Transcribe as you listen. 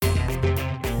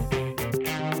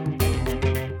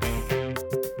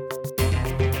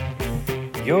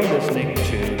You're listening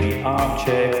to the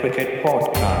Armchair Cricket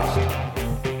Podcast.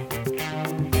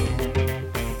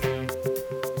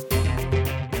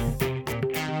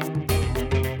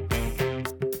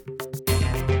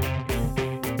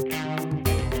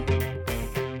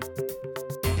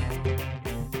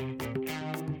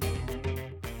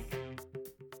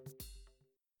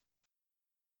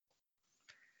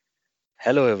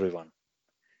 Hello, everyone.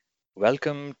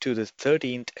 Welcome to the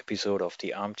 13th episode of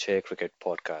the Armchair Cricket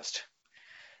Podcast.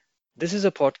 This is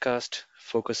a podcast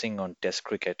focusing on Test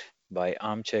cricket by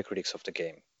armchair critics of the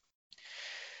game.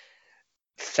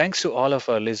 Thanks to all of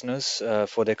our listeners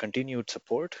for their continued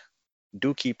support.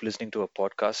 Do keep listening to our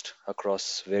podcast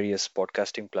across various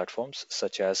podcasting platforms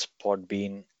such as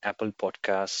Podbean, Apple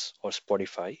Podcasts, or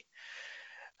Spotify.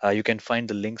 You can find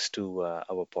the links to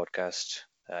our podcast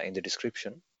in the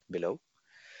description below.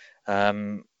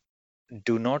 Um,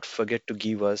 do not forget to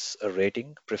give us a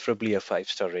rating, preferably a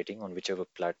 5-star rating on whichever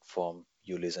platform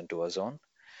you listen to us on.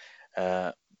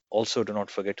 Also, do not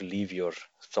forget to leave your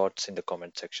thoughts in the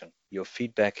comment section. Your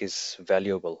feedback is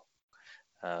valuable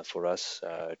for us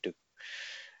to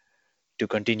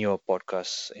continue our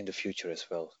podcasts in the future as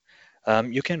well.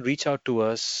 You can reach out to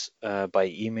us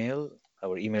by email.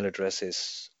 Our email address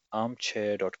is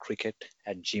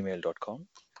armchair.cricket@gmail.com.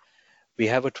 We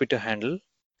have a Twitter handle.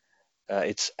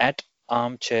 It's at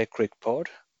armchaircrickpod.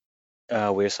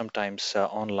 We're sometimes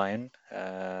online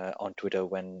on Twitter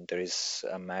when there is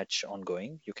a match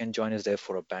ongoing. You can join us there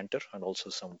for a banter and also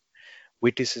some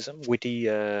witty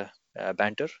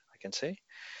banter, I can say.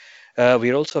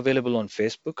 We're also available on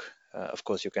Facebook. Of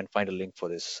course, you can find a link for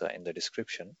this in the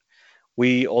description.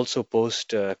 We also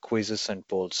post quizzes and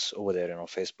polls over there on our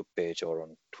Facebook page or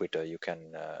on Twitter. You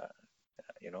can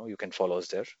follow us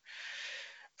there.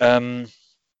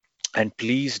 And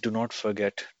please do not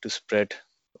forget to spread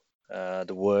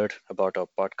the word about our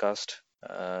podcast.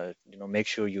 Make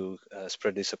sure you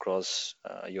spread this across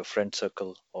your friend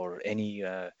circle or any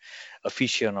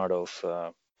aficionado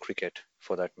of cricket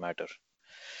for that matter.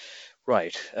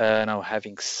 Right. Now,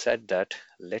 having said that,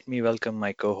 let me welcome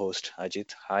my co-host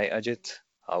Ajit. Hi, Ajit.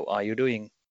 How are you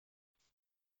doing?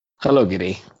 Hello,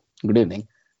 Giri. Good evening.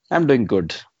 I'm doing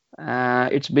good.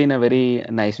 It's been a very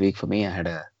nice week for me. I had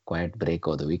a quiet break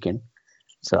over the weekend,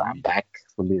 so I'm Mhm. back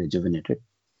fully rejuvenated.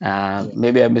 Yeah.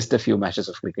 Maybe I missed a few matches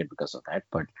of cricket because of that,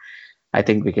 but I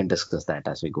think we can discuss that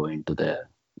as we go into the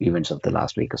events of the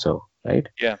last week or so, right?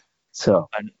 Yeah. So,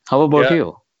 And how about yeah.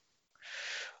 you?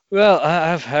 Well,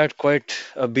 I've had quite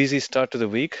a busy start to the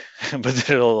week, but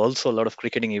there are also a lot of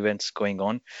cricketing events going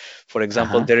on. For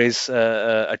example, Uh-huh. there is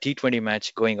a T20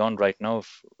 match going on right now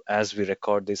as we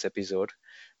record this episode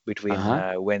between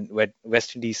Uh-huh.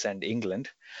 West Indies and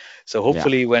England. So Yeah.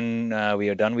 hopefully, when we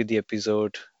are done with the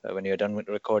episode, when you're done with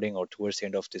recording or towards the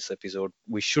end of this episode,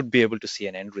 we should be able to see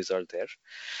an end result there.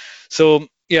 So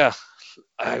yeah,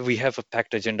 we have a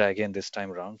packed agenda again this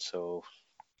time around. So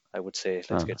I would say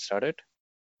let's Uh, get started.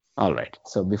 all right.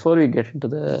 So before we get into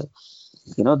the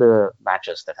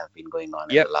matches that have been going on in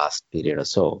the Yep. last period or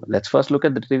so, let's first look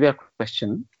at the trivia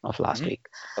question of last Mhm. week.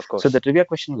 Of So the course. trivia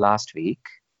question last week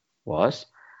was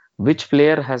which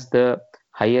player has the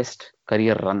highest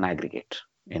career run aggregate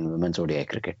in women's ODI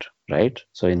cricket, right?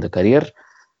 So in the career,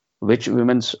 which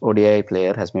women's ODI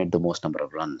player has made the most number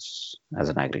of runs as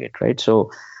an aggregate, right?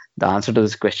 So the answer to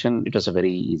this question, it was a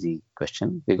very easy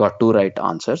question. We got two right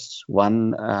answers.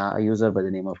 One, a user by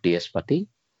the name of DS Pati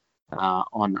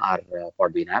on our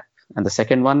Podbean app, and the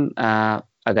second one, a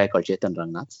guy called Chetan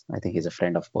Rangnath. I think he's a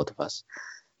friend of both of us.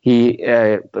 He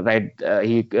guessed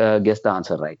the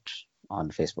answer right on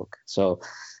Facebook. So,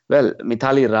 well,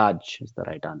 Mithali Raj is the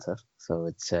right answer. So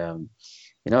it's I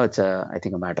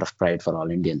think a matter of pride for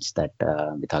all Indians that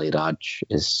Mithali Raj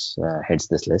is heads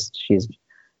this list.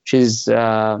 She's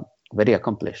very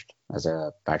accomplished as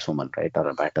a batswoman, right, or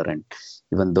a batter, and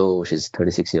even though she's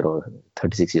 36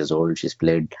 years old, she's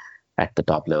played at the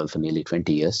top level for nearly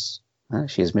 20 years.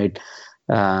 She's made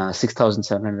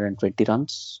 6,720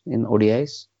 runs in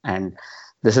ODIs, and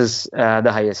this is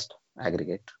the highest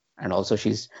aggregate. And also,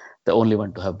 she's the only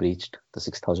one to have breached the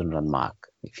 6,000 run mark.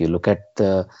 If you look at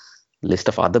the list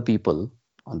of other people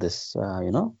on this,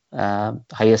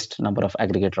 highest number of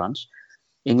aggregate runs,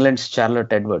 England's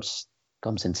Charlotte Edwards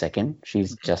comes in second.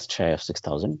 She's Mhm. just shy of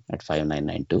 6,000 at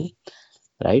 5,992,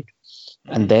 right?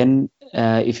 And Mhm. then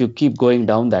if you keep going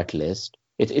down that list,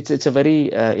 it's a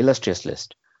very illustrious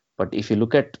list. But if you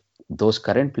look at those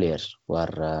current players who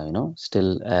are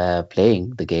still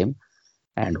playing the game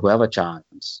and who have a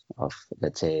chance of,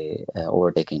 let's say,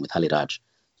 overtaking Mithali Raj,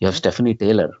 you have Mhm. Stephanie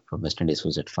Taylor from West Indies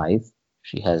who's at 5.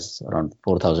 She has around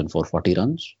 4,440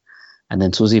 runs. And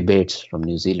then Susie Bates from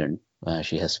New Zealand.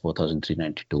 She has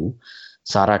 4,392.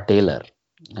 Sarah Taylor,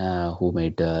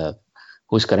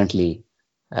 who's currently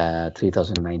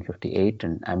 3,958,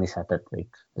 and Amy Satterthwaite,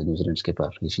 the New Zealand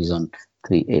skipper, she's on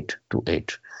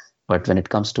 3,828. But when it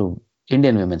comes to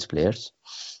Indian women's players,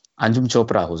 Anjum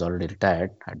Chopra, who's already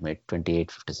retired, had made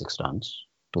 2,856 runs,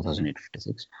 Mhm.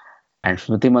 2,856. And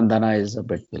Smriti Mandhana is a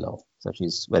bit below, so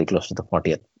she's very close to the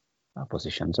 40th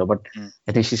position. So, but Mm.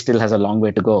 I think she still has a long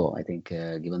way to go. I think,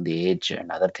 given the age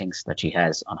and other things that she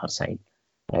has on her side,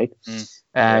 right? Mm.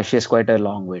 Yeah. She has quite a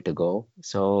long way to go.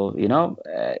 So,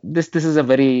 this is a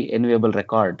very enviable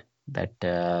record that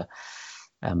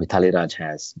Mithali Raj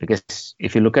has. Because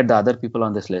if you look at the other people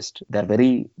on this list, they're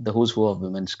the who's who of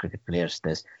women's cricket players.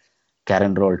 There's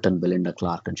Karen Rolton, Belinda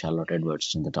Clark, and Charlotte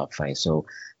Edwards in the top five. So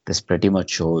this pretty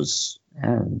much shows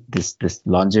this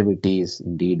longevity is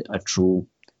indeed a true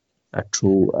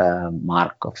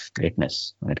mark of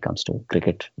greatness when it comes to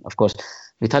cricket. Of course,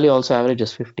 Mithali also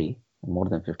averages 50, more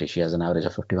than 50. She has an average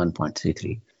of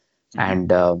 51.33. Mhm.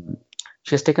 And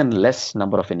she has taken less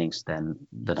number of innings than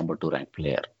the number two ranked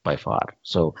player by far.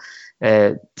 So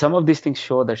some of these things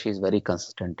show that she's very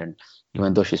consistent. And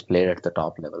even though she's played at the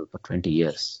top level for 20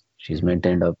 years, she's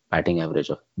maintained a batting average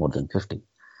of more than 50.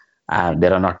 Mhm.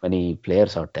 There are not many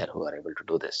players out there who are able to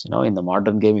do this. In the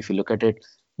modern game, if you look at it,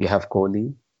 you have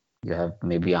Kohli, you have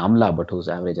maybe Amla, but whose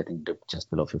average I think dipped just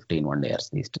below 15 one day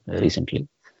Mm. recently.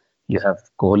 You have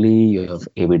Kohli, you have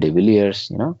AB de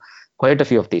Villiers, quite a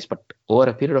few of these. But over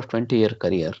a period of 20-year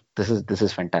career, this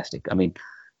is fantastic. I mean,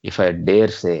 if I dare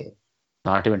say,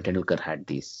 not even Tendulkar had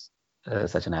these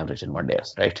such an average in one day,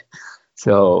 right?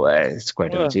 So it's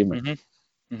quite an Well, achievement. mhm.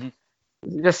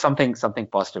 Mhm. Just something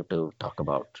positive to talk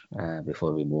about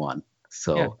before we move on. Yeah.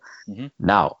 So Mhm.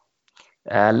 now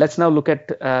let's now look at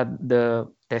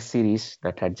the test series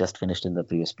that had just finished in the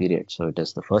previous period. So it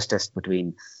is the first test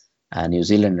between New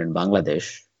Zealand and Bangladesh.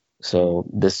 Mm. So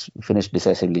this finished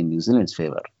decisively in New Zealand's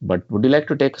favor. But would you like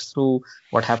to take us through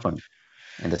what happened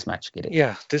in this match, Giri?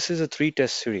 Yeah, this is a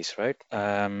three-test series, right?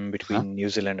 Uh-huh. Between New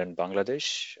Zealand and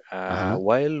Bangladesh. Uh-huh.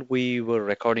 While we were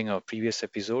recording our previous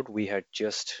episode, we had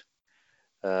just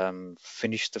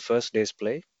finished the first day's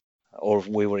play, or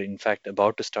we were in fact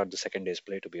about to start the second day's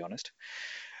play, to be honest.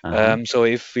 Uh-huh. So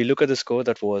if we look at the score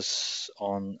that was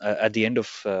on at the end of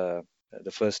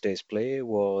the first day's play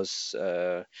was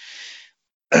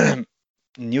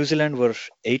New Zealand were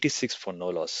 86 for no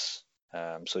loss.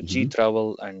 So G Mm-hmm.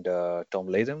 Travel and Tom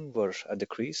Latham were at the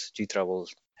crease. G Travel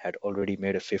had already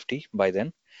made a 50 by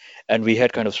then, and we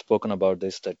had kind of spoken about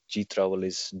this that G Travel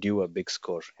is due a big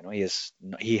score.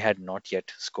 He had not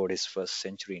yet scored his first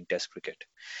century in Test cricket,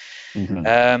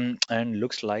 Mm-hmm. and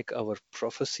looks like our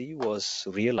prophecy was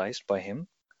realized by him.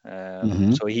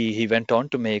 Mm-hmm. So he went on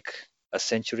to make a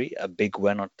century, a big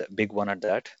one at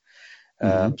that.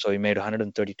 Mm-hmm. So he made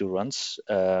 132 runs,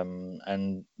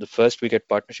 and the first wicket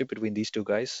partnership between these two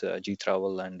guys, G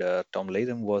Travel and Tom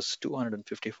Latham, was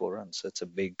 254 runs. That's a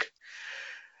big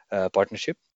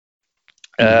partnership.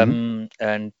 Mm-hmm.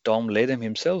 And Tom Latham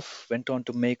himself went on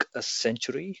to make a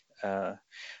century,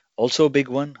 also a big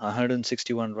one,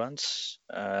 161 runs.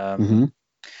 Mm-hmm.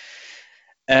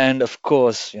 And of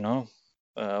course,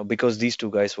 because these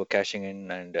two guys were cashing in,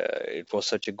 and it was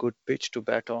such a good pitch to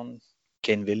bat on,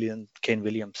 Kane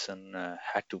Williamson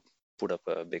had to put up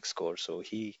a big score, so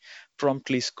he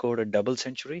promptly scored a double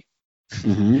century.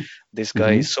 Mm-hmm. This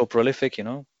guy Mm-hmm. is so prolific,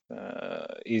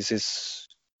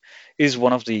 is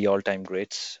one of the all-time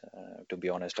greats. To be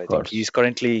honest, Of I think course. he's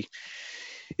currently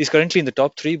in the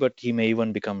top three, but he may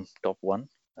even become top one.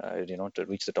 To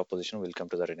reach the top position. We'll come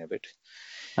to that in a bit.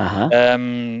 Uh-huh.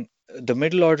 The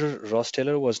middle order, Ross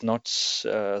Taylor was not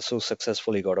so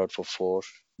successful. He got out for four,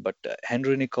 but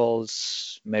Henry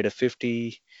Nichols made a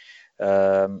 50.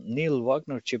 Neil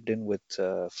Wagner chipped in with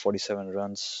 47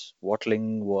 runs.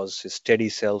 Watling was his steady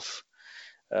self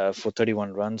for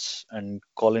 31 runs, and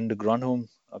Colin de Gronholm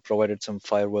provided some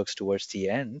fireworks towards the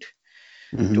end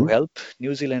to Mm-hmm. help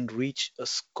New Zealand reach a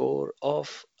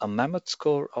mammoth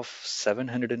score of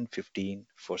 715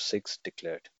 for six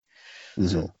declared. Mm-hmm.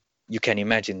 So you can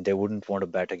imagine they wouldn't want to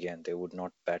bat again. They would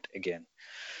not bat again.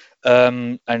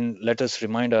 And let us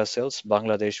remind ourselves,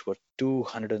 Bangladesh were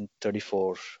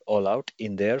 234 all out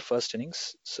in their first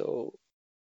innings. So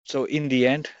in the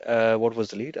end, what was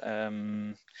the lead?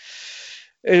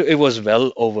 It was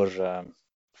well over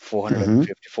Mm-hmm.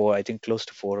 454, I think close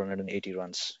to 480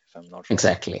 runs, if I'm not wrong.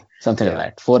 Exactly. Something like Yeah,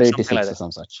 that. something like 486 or that.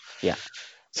 some such. Yeah.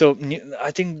 So I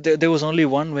think there was only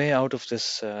one way out of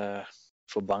this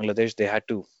for Bangladesh. They had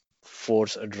to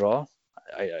force a draw.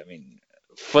 I mean,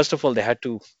 first of all, they had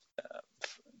to,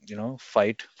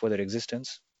 fight for their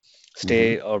existence. Mm-hmm.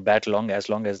 stay or bat long as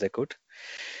they could.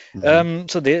 Mm-hmm.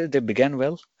 So they began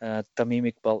well.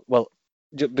 Tamim Iqbal. Well,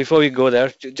 before we go there,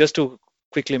 just to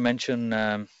quickly mention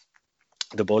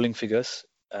the bowling figures.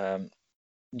 Um,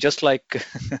 just like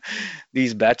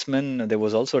these batsmen, there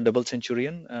was also a double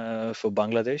centurion for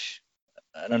Bangladesh.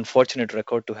 An unfortunate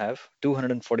record to have: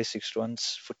 246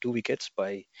 runs for 2 wickets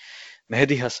by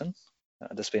Mehdi Hassan,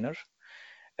 the spinner.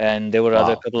 And there were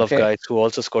other Wow. couple of Okay. guys who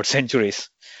also scored centuries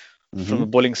from the Mm-hmm.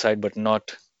 bowling side, but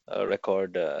not a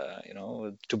record,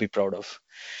 to be proud of.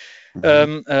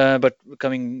 Mm-hmm. But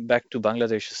coming back to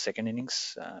Bangladesh's second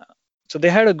innings, so they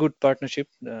had a good partnership,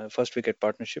 first wicket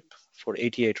partnership for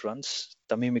 88 runs.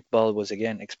 Tamim Iqbal was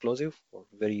again explosive, or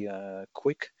very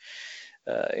quick.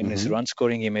 In his Mm-hmm. run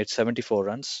scoring, he made 74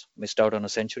 runs, missed out on a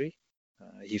century.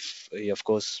 He of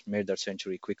course made that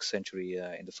century, quick century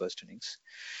in the first innings.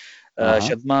 Uh-huh.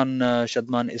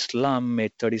 Shadman Islam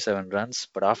made 37 runs,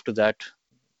 but after that,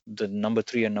 the number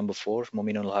three and number four,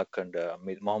 Mominul Haq and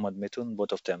Mohammad Mithun,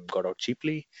 both of them got out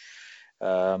cheaply.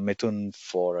 Mithun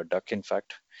for a duck, in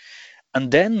fact. And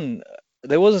then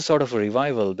there was a sort of a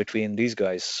revival between these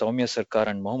guys, Soumya Sarkar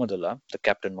and Mohammadullah, the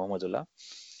captain Mohammadullah,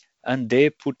 and they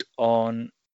put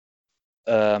on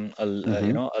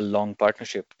Mm-hmm. a long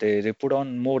partnership. They put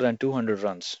on more than 200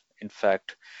 runs. In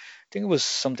fact, I think it was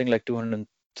something like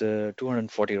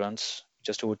 240 runs,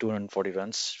 just over 240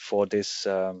 runs for this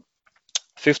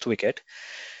fifth wicket.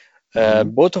 Mm-hmm.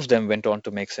 Both of them went on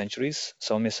to make centuries.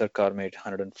 Soumya Sarkar made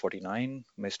 149,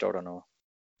 missed out on a.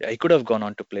 Yeah, he could have gone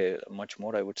on to play much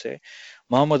more, I would say.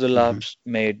 Mohammadullah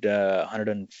Mm-hmm. made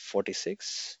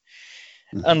 146,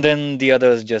 Mm-hmm. and then the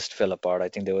others just fell apart. I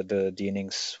think the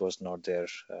innings was not there.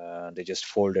 They just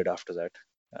folded after that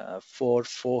for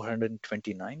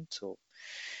 429. So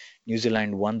New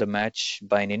Zealand won the match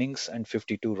by an innings and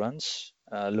 52 runs.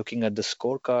 Looking at the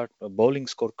scorecard, bowling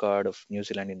scorecard of New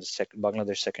Zealand in the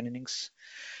Bangladesh second innings,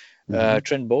 Mm-hmm.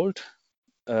 Trent Bolt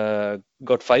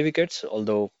got 5 wickets,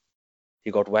 although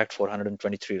he got whacked for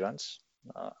 123 runs.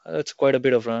 That's quite a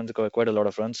bit of runs, quite a lot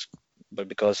of runs, but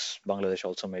because Bangladesh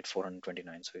also made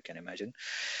 429, so you can imagine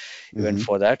he went Mm-hmm.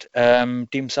 for that.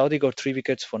 Team Saudi got 3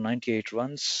 wickets for 98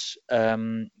 runs.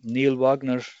 Neil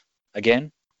Wagner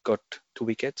again got 2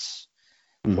 wickets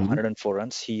for Mm-hmm. 104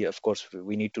 runs. He, of course,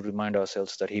 we need to remind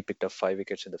ourselves that he picked up 5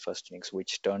 wickets in the first innings,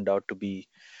 which turned out to be,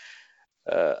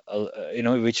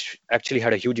 which actually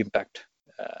had a huge impact.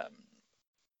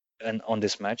 And on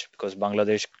this match, because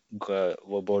Bangladesh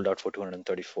were bowled out for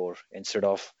 234 instead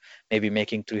of maybe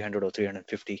making 300 or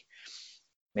 350.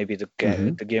 Maybe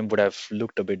Mm-hmm. the game would have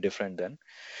looked a bit different then.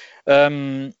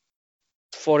 Um,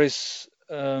 for his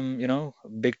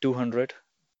big 200,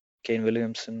 Kane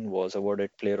Williamson was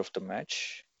awarded Player of the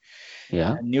Match.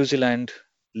 Yeah. And New Zealand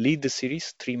lead the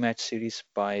series, three-match series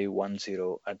by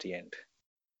 1-0 at the end.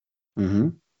 Mm-hmm.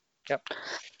 Yep.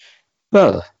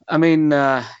 Well, I mean,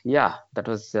 yeah, that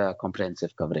was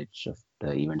comprehensive coverage of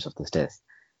the events of this test.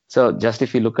 So, just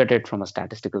if you look at it from a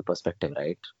statistical perspective,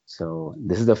 right? So,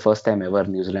 this is the first time ever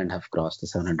New Zealand have crossed the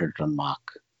 700 run mark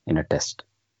in a test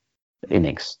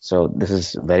innings. So, this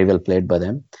is very well played by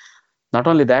them. Not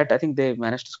only that, I think they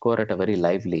managed to score at a very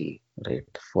lively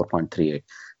rate, 4.38.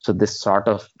 So, this sort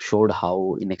of showed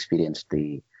how inexperienced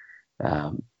the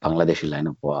Bangladeshi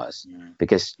lineup was. Mm.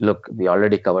 Because look, we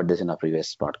already covered this in a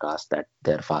previous podcast that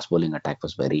their fast bowling attack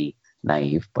was very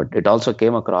naive, but it also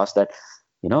came across that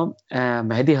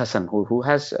Mehdi Hassan, who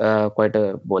has quite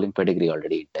a bowling pedigree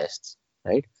already in tests,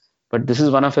 right? But this is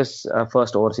one of his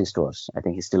first overseas tours. I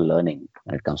think he's still learning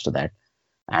when it comes to that.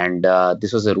 And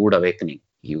this was a rude awakening.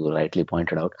 You rightly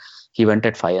pointed out. He went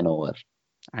at 5 and over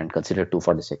and considered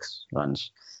 246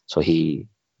 runs. So he,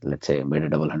 let's say, made a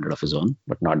double hundred of his own,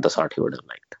 but not the sort he would have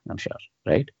liked, I'm sure,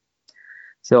 right?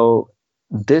 So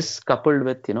this coupled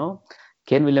with,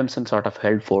 Kane Williamson sort of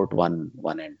held fort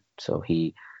one end. So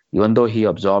he, even though he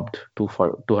absorbed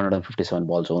 257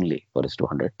 balls only for his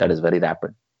 200, that is very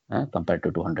rapid compared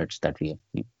to 200s that we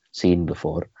have seen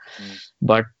before. Mm.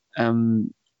 But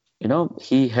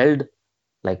he held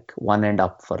like one end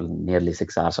up for nearly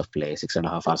 6 hours of play,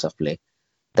 6.5 hours of play,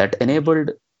 that enabled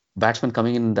batsmen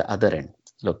coming in the other end.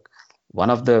 Look, one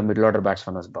of the middle order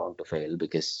batsmen was bound to fail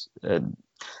because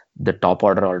the top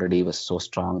order already was so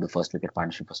strong. The first wicket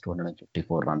partnership was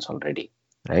 254 runs already,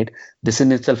 right? This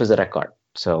in itself is a record.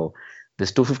 So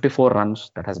this 254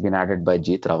 runs that has been added by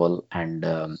Jeet Rawal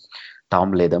and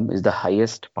Tom Latham is the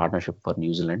highest partnership for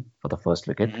New Zealand for the first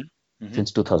wicket Mm-hmm. Mm-hmm.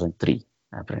 since 2003,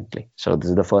 apparently. So this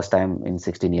is the first time in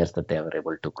 16 years that they were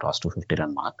able to cross 250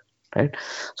 run mark, right?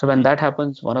 So when that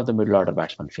happens, one of the middle order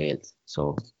batsmen fails.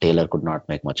 So Taylor could not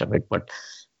make much of it, but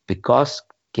because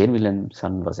Kane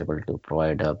Williamson was able to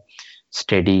provide a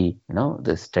steady,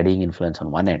 the steadying influence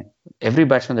on one end. Every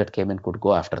batsman that came in could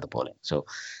go after the bowling. So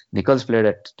Nichols played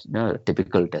at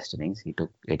typical test innings. He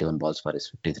took 81 balls for his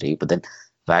 53. But then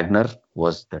Wagner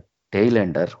was the tail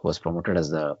ender who was promoted as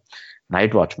the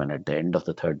night watchman at the end of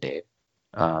the third day.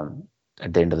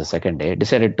 At the end of the second day,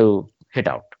 decided to hit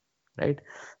out, right?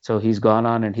 So he's gone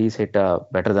on and he's hit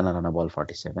better than a run ball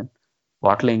 47.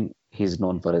 Watling, he's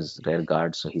known for his rear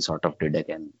guard, so he sort of did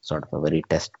again sort of a very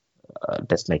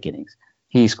test-like innings.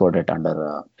 He scored it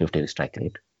under 50 strike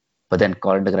rate. But then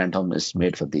Colin de Grandhomme is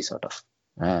made for these sort of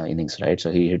innings, right?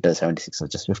 So he hit a 76 or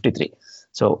just 53.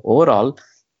 So overall,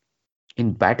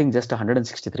 in batting just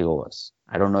 163 overs,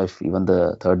 I don't know if even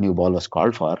the third new ball was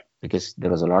called for because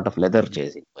there was a lot of leather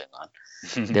chasing going on.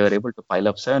 They were able to pile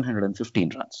up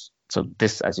 715 runs. So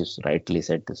this, as you rightly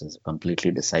said, this is a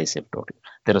completely decisive total.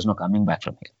 There is no coming back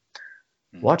from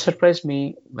here. What surprised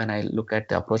me when I look at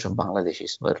the approach of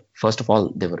Bangladeshis were, first of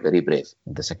all, they were very brave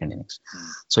in the second innings.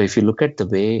 So if you look at the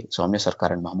way Soumya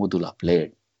Sarkar and Mahmudullah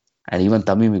played, and even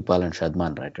Tamim Iqbal and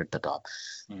Shadman right at the top,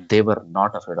 they were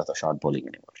not afraid of the short bowling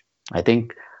anymore. I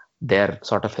think their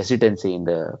sort of hesitancy in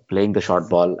the playing the short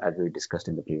ball, as we discussed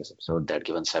in the previous episode, they had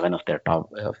given 7 of their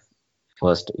top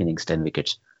first innings 10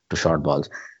 wickets to short balls.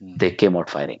 They came out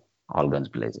firing, all guns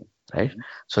blazing, right?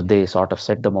 So they sort of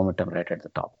set the momentum right at the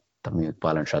top. Tamim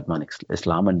Iqbal and Shadman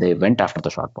Islam, and they went after the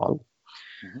short ball.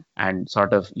 And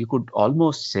sort of, you could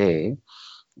almost say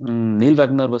Neil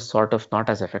Wagner was sort of not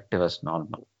as effective as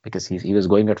normal because he was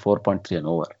going at 4.3 and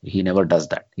over. He never does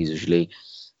that. He's usually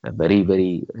very,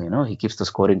 very, he keeps the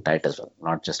scoring tight as well,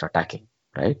 not just attacking,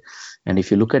 right? And if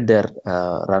you look at their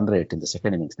run rate in the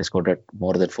second innings, they scored at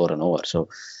more than 4 and over. So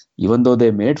even though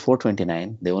they made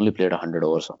 429, they only played 100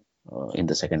 overs in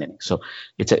the second innings. So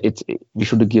we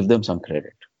should give them some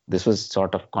credit. This was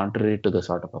sort of contrary to the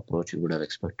sort of approach you would have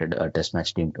expected a test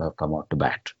match team to have come out to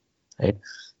bat, right?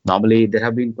 Normally, there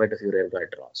have been quite a few railway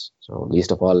draws. So,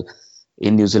 least of all,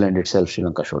 in New Zealand itself, Sri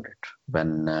Lanka showed it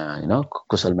when,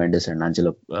 Kusal Mendes and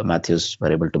Angelo Matthews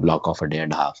were able to block off a day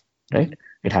and a half, right?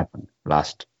 It happened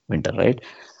last winter, right?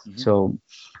 So,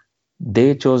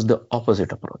 they chose the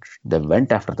opposite approach. They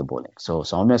went after the bowling. So,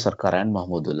 Soumya Sarkar and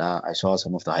Mahmudullah, I saw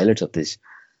some of the highlights of this,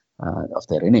 of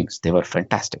their innings. They were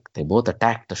fantastic. They both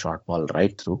attacked the short ball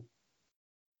right through.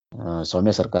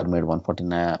 Soumya Sarkar made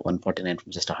 149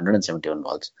 from just 171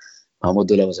 balls.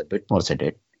 Mahmudullah was a bit more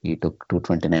sedate. He took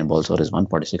 229 balls for his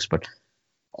 146, but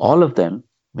all of them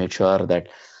made sure that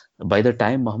by the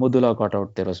time Mahmudullah got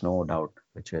out, there was no doubt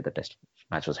which way the test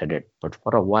match was headed. But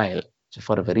for a while,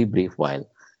 for a very brief while,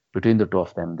 between the two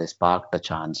of them, they sparked a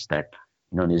chance that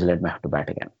New Zealand may have to bat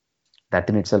again. That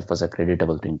in itself was a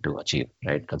creditable thing to achieve,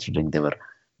 right? Considering they were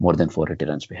more than 480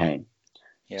 runs behind.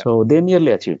 Yeah. So they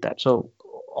nearly achieved that. So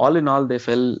all in all, they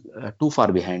fell too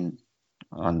far behind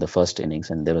on the first innings,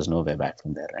 and there was no way back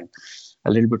from there. And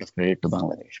a little bit of credit to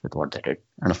Bangladesh with what they did.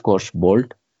 And of course,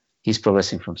 Bolt, he's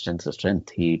progressing from strength to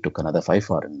strength. He took another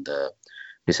 5-4 in the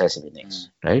decisive innings,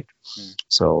 right?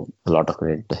 So a lot of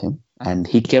credit to him. And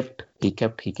he kept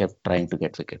trying to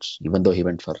get wickets, even though he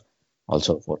went for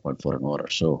also 4.4 and over.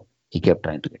 So he kept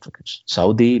trying to get wickets.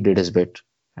 Saudi did his bit.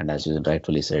 And as you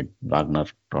rightfully said, Wagner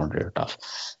rounded it off.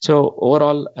 So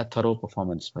overall, a thorough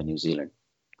performance by New Zealand.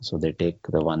 So they take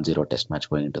the 1-0 test match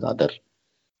going into the other,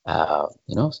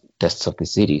 tests of the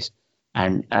series.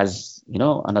 And as,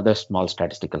 another small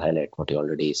statistical highlight, what you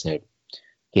already said,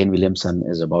 Kane Williamson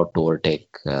is about to overtake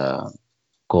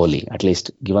Kohli, at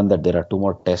least given that there are 2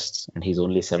 more tests and he's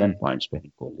only 7 points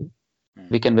behind Kohli.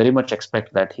 We can very much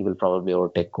expect that he will probably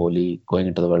overtake Kohli. Going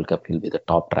into the World Cup, he'll be the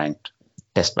top ranked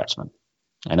test batsman.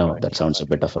 I know that sounds a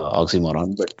bit of an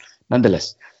oxymoron, but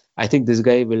nonetheless, I think this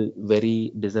guy will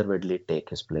very deservedly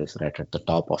take his place right at the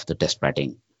top of the test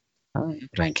batting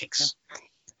rankings.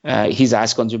 He's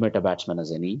as consummate a batsman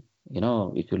as any.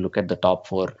 If you look at the top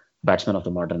 4 batsmen of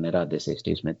the modern era, they say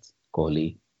Steve Smith,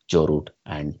 Kohli, Joe Root,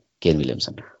 and Kane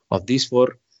Williamson. Of these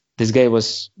 4, this guy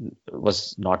was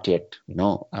not yet,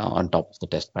 on top of the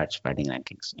test batting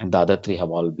rankings. And the other 3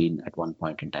 have all been at one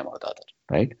point in time or the other,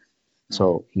 right?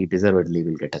 So he deservedly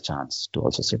will get a chance to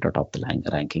also sit atop the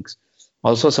rankings.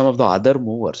 Also, some of the other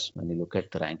movers, when you look at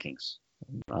the rankings,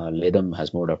 Latham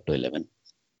has moved up to 11,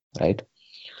 right?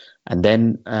 And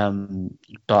then Tamim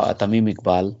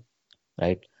Iqbal,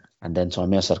 right? And then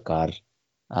Soumya Sarkar,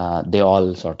 they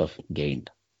all sort of gained,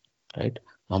 right?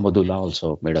 Mahmudullah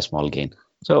also made a small gain.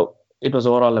 So it was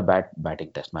overall a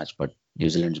batting test match, but New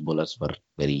Zealand's bowlers were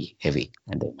very heavy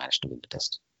and they managed to win the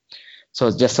test. So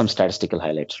just some statistical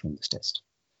highlights from this test.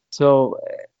 So,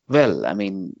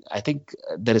 I think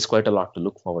there is quite a lot to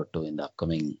look forward to in the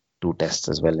upcoming 2 tests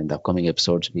as well. In the upcoming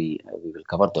episodes, we will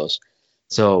cover those.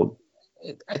 So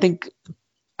I think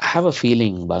I have a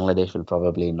feeling Bangladesh will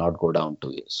probably not go down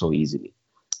to so easily.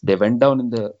 They went down in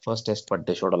the first test, but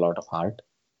they showed a lot of heart.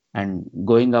 And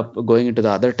going into the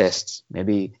other tests,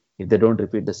 maybe if they don't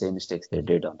repeat the same mistakes they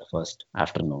did on the first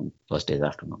day's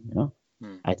afternoon,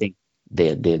 Hmm. I think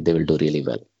they will do really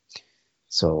well.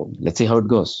 So let's see how it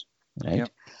goes, Yeah. right?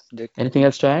 They, Anything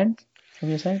else to add from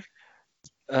your side?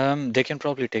 they can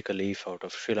probably take a leaf out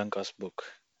of Sri Lanka's book.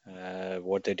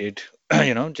 What they did,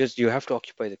 just you have to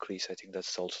occupy the crease. I think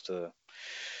that's also the.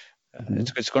 Hmm.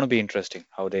 It's going to be interesting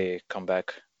how they come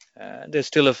back. There's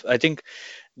still I think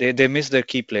they miss their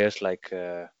key players like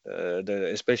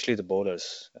especially the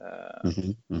bowlers,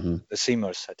 Hmm. Hmm. the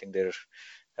seamers. I think their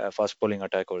fast bowling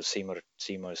attack or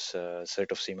seamers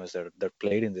set of seamers that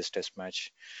played in this test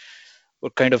match were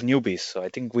kind of newbies. So I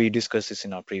think we discussed this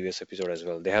in our previous episode as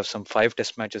well. They have some 5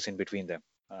 test matches in between them,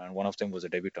 and one of them was a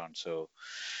debutant. So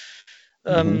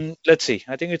Hmm. let's see.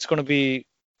 I think it's going to be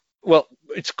well.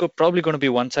 It's probably going to be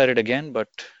one-sided again, but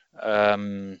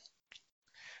um,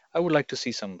 I would like to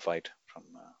see some fight from.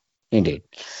 Indeed.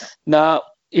 Yeah. Now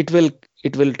it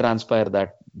will transpire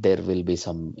that there will be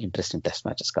some interesting test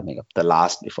matches coming up, the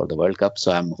last before the World Cup.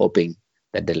 So I'm hoping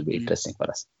that they'll be Mm, interesting for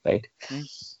us, right? mm,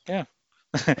 yeah.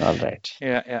 All right.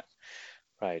 Yeah. Yeah.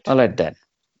 Right. All right then.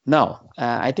 Now,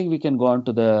 I think we can go on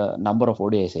to the number of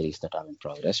ODI series that are in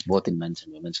progress, both in men's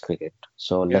and women's cricket.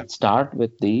 So Yeah. let's start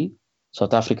with the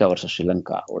South Africa versus Sri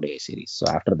Lanka ODI series. So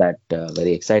after that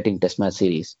very exciting Test match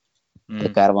series, the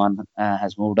Mm, caravan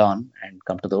has moved on and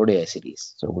come to the ODI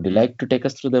series. So would you mm. like to take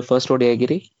us through the first ODI,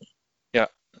 Giri? Yeah,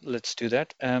 let's do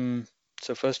that.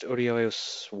 So first ODI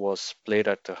was played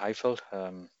at the Highfield,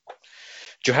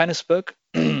 Johannesburg,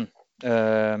 Hmm.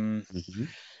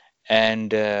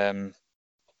 and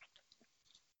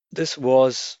this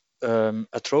was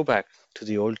a throwback to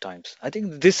the old times. I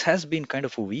think this has been kind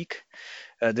of a week.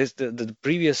 The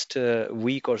previous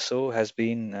week or so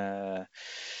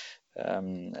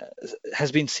um,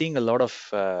 has been seeing a lot of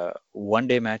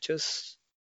one-day matches,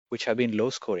 which have been low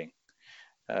scoring.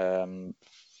 Um,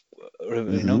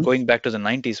 Hmm. Going back to the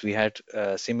 90s, we had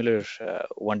similar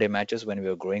one-day matches when we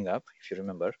were growing up, if you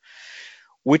remember,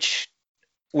 which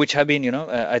which have been,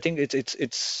 I think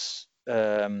it's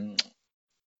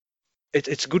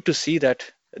good to see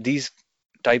that these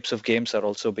types of games are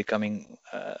also becoming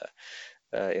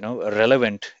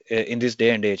relevant in this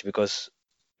day and age because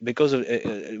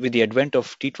with the advent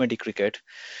of T20 cricket,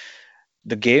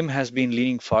 the game has been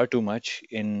leaning far too much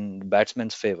in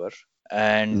batsmen's favor.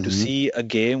 And to Hmm. see a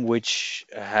game which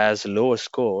has lower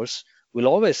scores will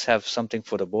always have something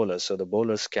for the bowlers. So the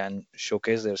bowlers can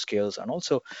showcase their skills and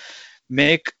also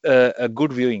make a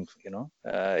good viewing. Hmm.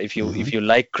 If you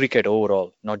like cricket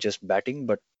overall, not just batting,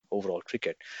 but overall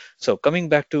cricket. So coming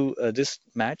back to this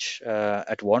match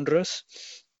at Wanderers,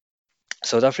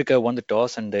 South Africa won the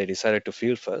toss and they decided to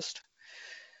field first.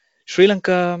 Sri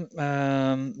Lanka,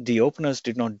 the openers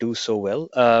did not do so well,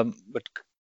 but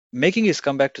making his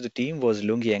comeback to the team was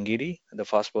Lungi Ngidi, the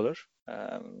fast bowler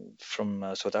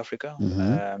from South Africa.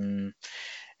 Hmm.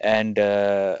 And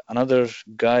another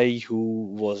guy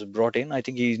who was brought in, I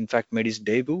think he in fact made his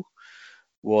debut,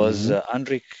 was Hmm.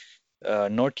 Andrik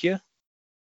Nortje,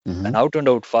 Hmm. an out and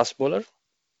out fast bowler,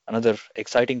 another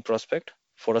exciting prospect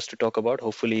for us to talk about.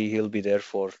 Hopefully, he'll be there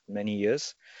for many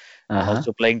years and Uh-huh.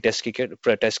 also playing test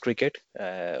cricket,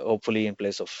 hopefully in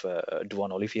place of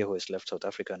Duan Olivier, who has left South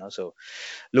Africa now. So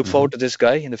look Hmm. forward to this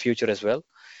guy in the future as well.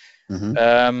 Hmm.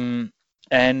 Um,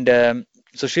 and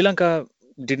so Sri Lanka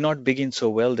did not begin so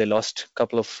well. They lost a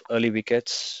couple of early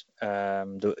wickets.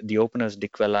 The openers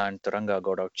Dikwela and Taranga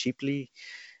got out cheaply,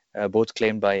 both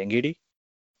claimed by Ngidi.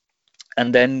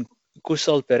 And then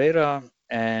Kusal Pereira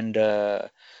and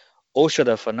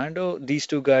Oshada Fernando, these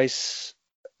two guys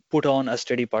put on a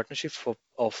steady partnership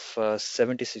of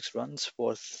 76 runs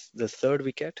for the third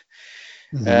wicket.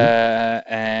 Hmm.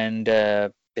 And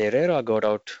Pereira got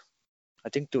out, I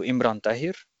think, to Imran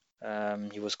Tahir.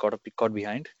 He was caught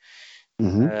behind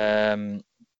Hmm. um,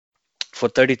 for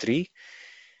 33.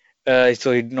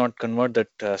 So he did not convert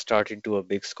that start into a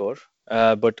big score.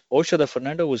 But Oshada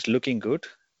Fernando was looking good.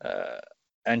 Uh,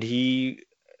 and he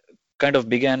kind of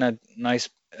began a nice,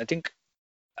 I think,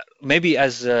 maybe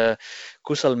as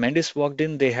Kusal Mendes walked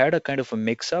in, they had a kind of a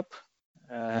mix up.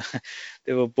 Uh,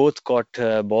 they were both caught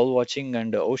ball watching,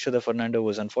 and Oshada Fernando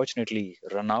was unfortunately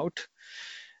run out.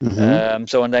 Hmm.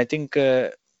 And I think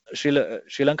Sri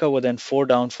Lanka were then 4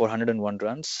 down for 101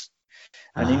 runs,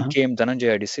 and in Uh-huh. came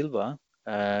Dhananjaya De Silva.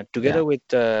 Yeah. Together with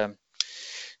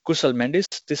Kusal Mendes,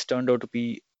 this turned out to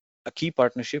be a key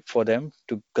partnership for them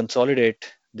to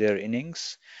consolidate their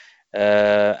innings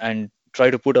and try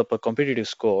to put up a competitive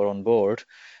score on board.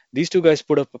 These two guys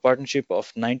put up a partnership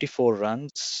of 94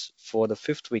 runs for the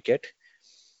fifth wicket.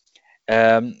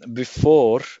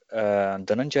 Before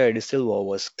Dhananjaya De Silva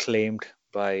was claimed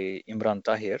by Imran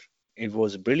Tahir, it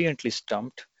was brilliantly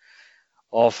stumped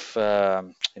off,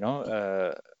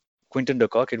 Quinton de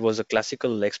Kock. It was a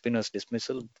classical leg spinner's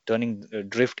dismissal, turning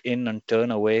drift in and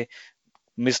turn away,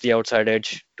 missed the outside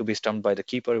edge to be stumped by the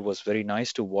keeper. It was very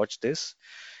nice to watch this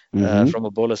from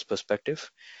a bowler's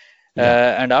perspective.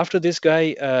 And after this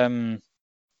guy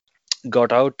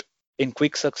got out in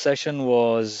quick succession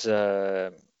was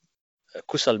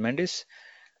Kusal Mendes.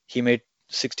 He made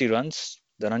 60 runs.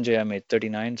 Dhananjaya made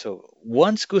 39. So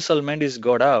once Kusal Mendes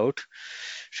got out,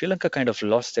 Sri Lanka kind of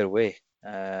lost their way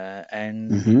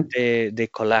and they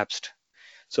collapsed.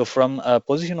 So from a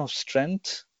position of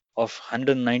strength of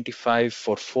 195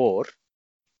 for 4,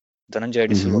 Dhananjaya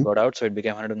De Silva got out, so it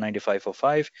became 195 for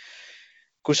 5.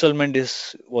 Kushal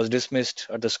Mendis was dismissed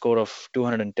at the score of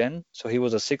 210, so he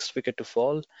was the sixth wicket to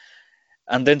fall.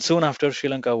 And then soon after, Sri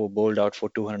Lanka were bowled out for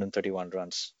 231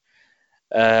 runs.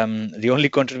 The only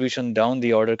contribution down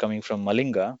the order coming from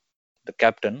Malinga, the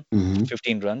captain,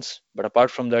 15 runs. But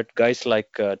apart from that, guys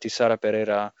like Tisara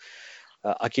Pereira,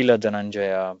 Akila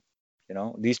Dhananjaya,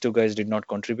 these two guys did not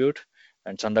contribute.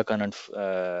 And Chandakan and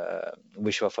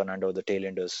Vishwa Fernando, the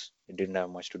tailenders, didn't have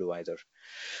much to do either.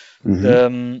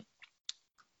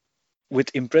 With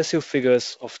impressive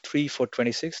figures of 3 for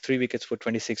 26, 3 wickets for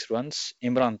 26 runs,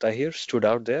 Imran Tahir stood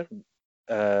out there.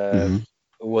 It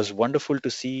was wonderful to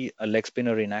see a leg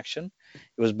spinner in action.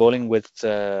 He was bowling with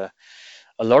a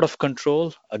lot of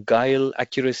control, a guile,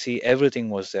 accuracy, everything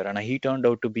was there. And he turned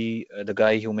out to be the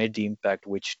guy who made the impact,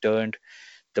 which turned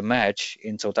the match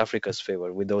in South Africa's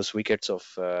favor with those wickets of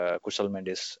Kusal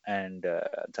Mendes and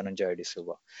Dhananjaya De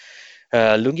Silva.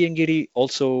 Lungi Ngiri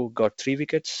also got 3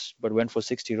 wickets but went for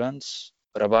 60 runs.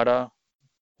 Rabada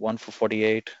 1 for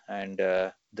 48, and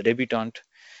the debutant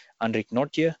Anrik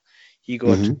Nortje, he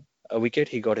got a wicket.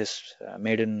 He got his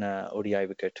maiden ODI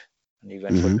wicket, and he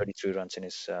went for 33 runs in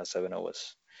his 7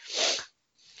 overs.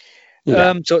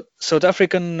 So South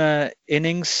African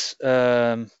innings,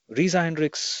 Reza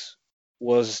Hendricks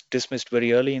was dismissed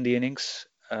very early in the innings.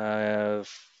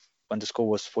 When the score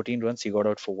was 14 runs, he got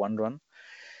out for 1 run.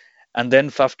 And then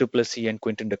Faf du Plessis and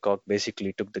Quinton de Kock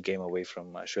basically took the game away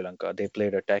from Sri Lanka. They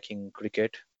played attacking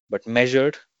cricket, but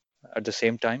measured at the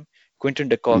same time. Quinton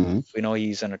de Kock,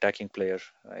 he's an attacking player.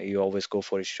 He always goes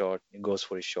for his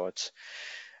shots.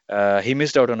 He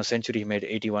missed out on a century. He made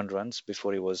 81 runs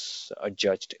before he was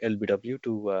adjudged LBW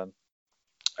to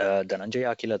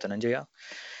Akila Dhananjaya.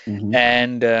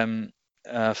 And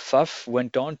Faf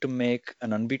went on to make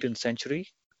an unbeaten century,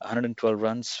 112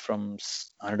 runs from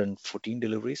 114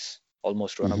 deliveries,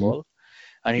 almost run a ball.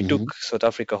 And he took South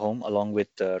Africa home along with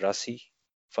Rassie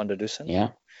van der Dussen,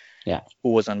 who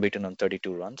was unbeaten on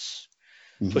 32 runs.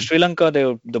 For Sri Lanka,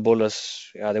 the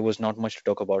bowlers, there was not much to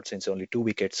talk about since only 2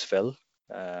 wickets fell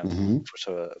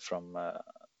from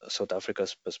South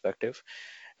Africa's perspective.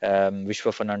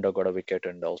 Vishwa Fernando got a wicket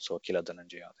and also Akila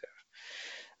Dhananjaya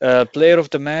there. Player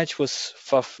of the match was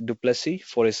Faf du Plessis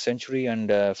for his century and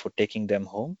for taking them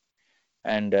home.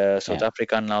 And South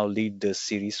Africa now lead the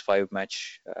series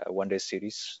 5-match one-day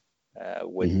series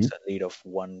with a lead of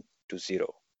 1-0.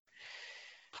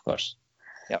 Of course.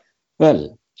 Yeah.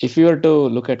 Well, if you were to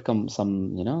look at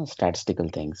some statistical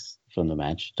things from the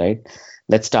match, right?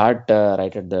 Let's start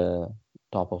right at the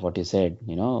top of what you said.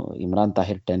 Imran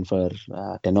Tahir 10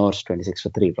 overs, 26 for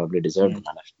 3, probably deserved the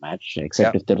man of the match.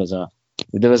 Except if there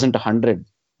wasn't 100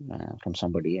 from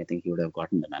somebody, I think he would have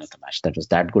gotten the man of the match. That was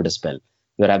that good a spell.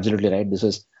 You're absolutely right.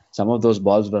 Some of those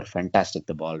balls were fantastic.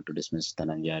 The ball to dismiss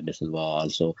Dhananjaya De Silva,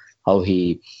 also how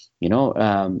he,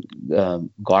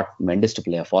 got Mendes to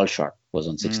play a fall shot was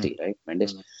on 60, right?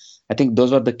 Mendes. I think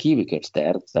those were the key wickets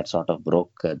there that sort of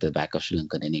broke the back of Sri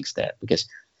Lankan innings there. Because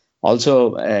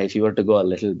also, if you were to go a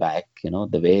little back,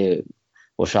 the way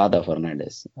Oshada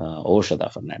Fernandez,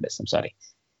 I'm sorry.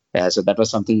 So that was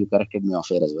something you corrected me off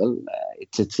here as well.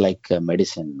 It's like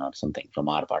medicine or something from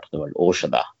our part of the world,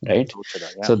 Oshada, right?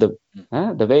 Oshada, yeah. So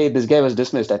the way this guy was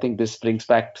dismissed, I think this brings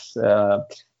back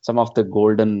some of the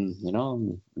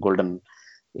golden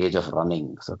age of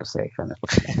running, so to say, kind of,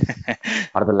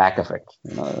 or the lack of it.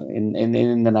 In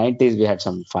the 90s, we had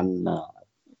some fun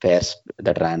pairs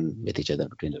that ran with each other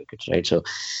between the wickets, right? So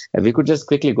we could just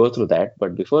quickly go through that.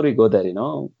 But before we go there,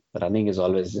 running is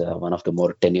always one of the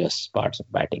more tenuous parts of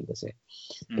batting, they say.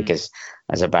 Because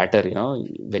as a batter,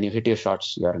 when you hit your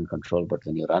shots, you're in control. But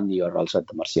when you run, you're also at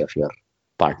the mercy of your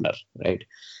partner, right?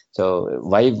 So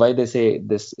why they say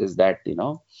this is that,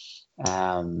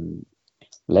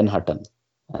 Len Hutton,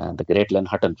 the great Len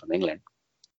Hutton from England,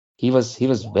 he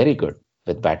was very good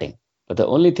with batting. But the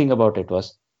only thing about it was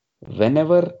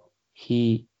whenever he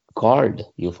called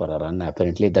you for a run,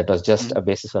 apparently that was just Mhm. a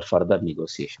basis for further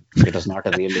negotiation. It was not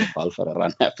a really a call for a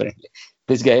run, apparently.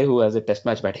 This guy who has a test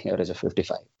match batting average of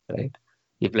 55, right?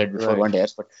 He played before Right. one day,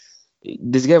 but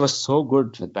this guy was so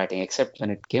good with batting, except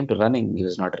when it came to running, he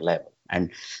was not reliable.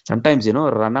 And sometimes,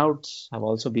 runouts have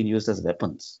also been used as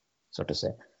weapons, so to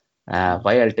say. Mhm.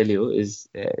 Why I'll tell you is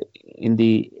in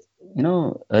the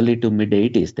early to mid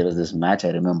 80s, there was this match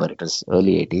I remember. It was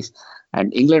early 80s,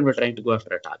 and England were trying to go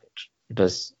after a target. It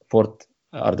was fourth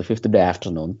or the fifth day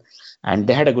afternoon, and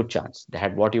they Mhm. had a good chance. They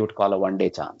had what you would call a one-day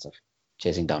chance of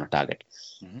chasing down a target.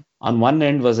 Mhm. On one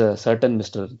end was a certain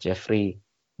Mr. Jeffrey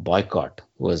Boycott,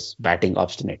 who was batting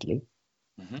obstinately,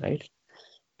 Mhm. right?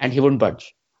 And he wouldn't budge.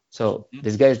 So Mhm.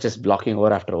 this guy is just blocking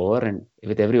over after over, and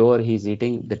with every over he's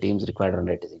eating, the team's required run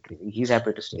rate is increasing. He's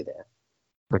happy to stay there,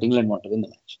 but England want to win the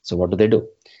match. So what do?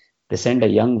 They send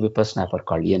a young whippersnapper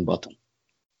called Ian Botham,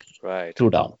 Right. two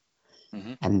down,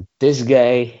 Mhm. and this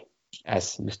guy,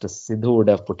 as Mr. Sidhu would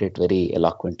have put it very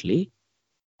eloquently,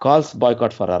 calls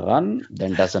Boycott for a run,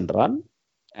 then doesn't run,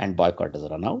 and Boycott does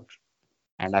run out.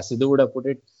 And as Sidhu would have put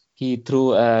it, he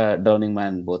threw a drowning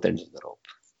man both ends of the rope,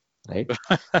 right?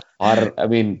 Or, I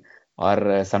mean,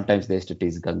 or sometimes they used to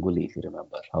tease Ganguly, if you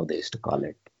remember how they used to call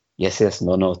it. Yes, yes,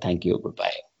 no, no, thank you,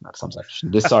 goodbye, or some such.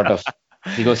 This sort of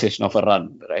negotiation of a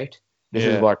run, right? This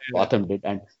is Yeah. what Yeah. Botham did.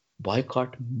 And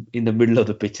Boycott, in the middle of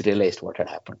the pitch, realized what had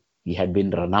happened. He had been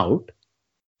run out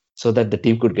so that the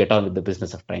team could get on with the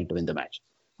business of trying to win the match.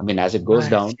 I mean, Right.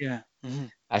 Yeah.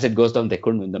 Mhm. they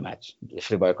couldn't win the match.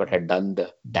 Jeffrey Boycott had done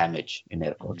the damage, in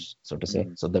air Mhm. quotes, so to say.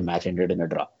 Mhm. So the match ended in a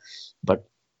draw. But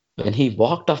when he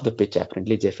walked off the pitch,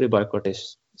 apparently Jeffrey Boycott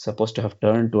is supposed to have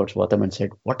turned towards Botham and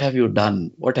said, "What have you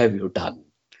done? What have you done?"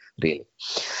 Really,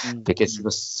 Mhm. because he Mhm.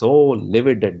 was so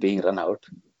livid at being run out.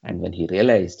 And when he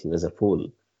realized he was a fool,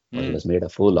 or he Mhm. was made a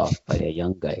fool of by a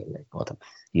young guy like Botham,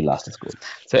 he lost his cool.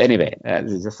 So, anyway,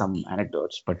 this is just some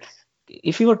anecdotes. But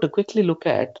if you were to quickly look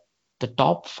at the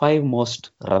top five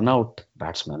most run out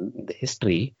batsmen in the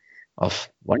history of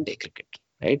one day cricket,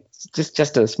 right? It's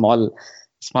just a small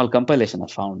compilation I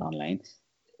found online.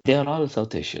 They are all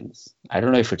South Asians. I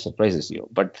don't know if it surprises you,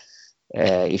 but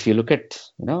if you look at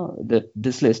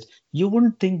this list, you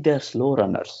wouldn't think they're slow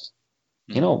runners.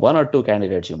 Mhm. One or two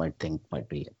candidates you might think might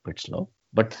be a bit slow,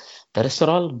 but the rest are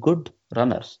all good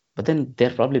runners. But then they're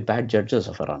Mhm. probably bad judges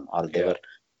of a run, or they Yeah. were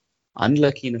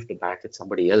unlucky enough to bat with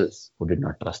somebody else who did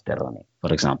not trust their running,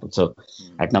 for example. So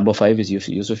Mhm. at number five is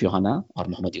Yusuf Yohana or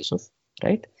Muhammad Yusuf,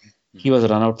 right? He Mhm. was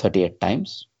run out 38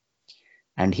 times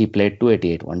and he played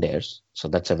 288 one days. So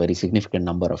that's a very significant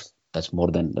number of that's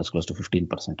close to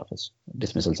 15% of his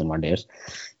dismissals in one days.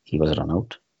 He was run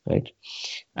out, right?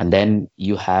 And Mhm. then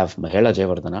you have Mahela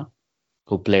Jayawardena,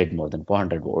 who played more than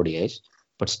 400 ODIs,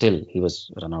 but still he was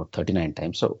run out 39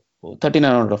 times. So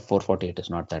 39 out of 448 is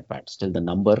not that bad. Still, the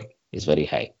number is very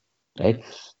high, Mhm. right?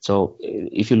 So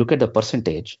if you look at the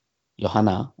percentage,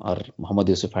 Johanna or Muhammad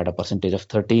Yusuf had a percentage of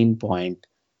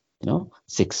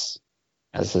 13.6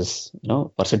 as his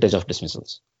percentage of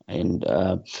dismissals, and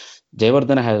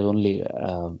Jayawardena has only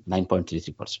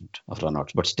 9.33% of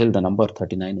runouts, but still the number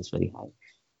 39 is very high.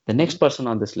 The next Mhm. person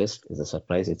on this list is a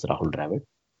surprise. It's Rahul Dravid,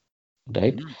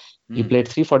 right? Mhm. He Mhm. played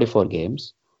 344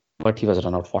 games, but he was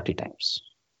run out 40 times.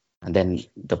 And then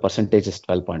the percentage is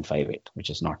 12.58, which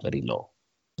is not very low,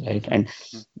 right? Mhm. And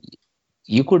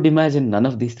you could imagine none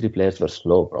of these three players were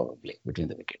slow, probably, between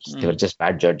the wickets. They were Mhm. just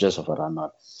bad judges of a run,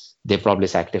 or they probably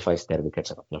sacrificed their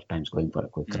wickets a couple of times going for a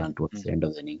quick Mhm. run towards Mhm. the end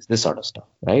of the innings, this sort of stuff,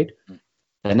 right? Mhm.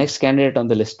 The next candidate on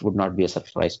the list would not be a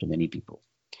surprise to many people.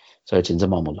 So it's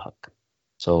Inzamam ul Haq.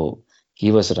 So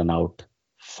he was run out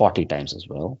 40 times as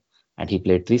well. And he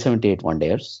played 378 one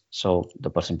days. So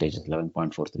the percentage is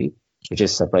 11.43, which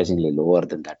is surprisingly lower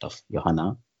than that of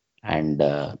Johanna and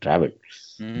Dravid.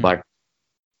 Mhm. But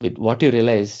with what you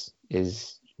realize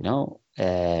is,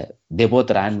 they both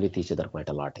ran with each other quite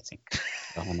a lot, I think.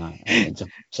 Johanna and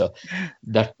Inzamam. So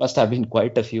that must have been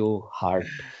quite a few heart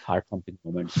pumping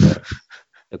moments for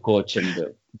the coach and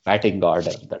the batting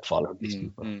order that followed these Mhm.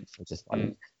 people. Mhm. So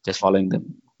Mhm. just following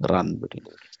them run between the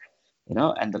wickets.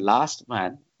 And the last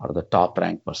man or the top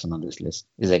ranked person on this list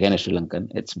is again a Sri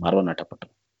Lankan. It's Marwan Atapattu.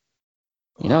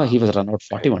 Wow. He was run out Okay.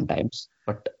 41 times,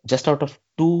 but just out of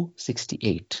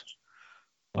 268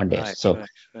 one days. Right. So Right.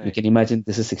 you Right. can imagine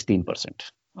this is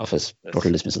 16% of his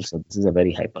total That's dismissal. So this is a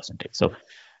very high percentage. So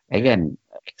yeah. again,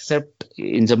 except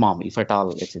Inzamam, if at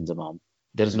all it's Inzamam,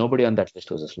 there is Mhm. nobody on that list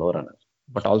who's a slow runner.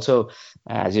 But also,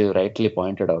 as you rightly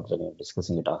pointed out when you were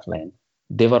discussing it offline,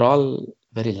 they were all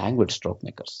very languid stroke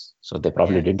makers. So they Yeah.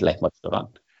 probably didn't like much to run,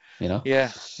 you know.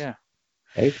 Yeah.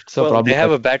 right? So Well, they probably have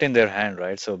that. a bat in their hand,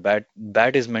 right? So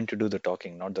bat is meant to do the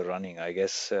talking, not the running. I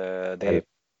guess Well, they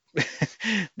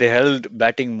they held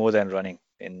batting more than running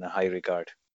in high regard.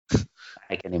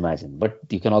 I can imagine, but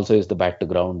you can also use the bat to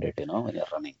ground it, when you're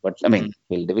running. But I Mm. mean,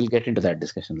 we'll get into that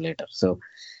discussion later. So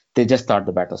they just thought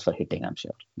the bat was for hitting, I'm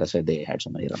sure. That's why they had so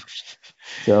many runs.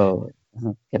 So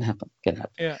can happen, can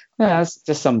happen. Yeah. Yeah, it's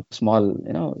just some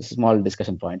small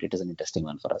discussion point. It is an interesting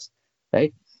one for us,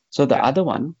 right? So the Yeah. other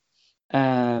one,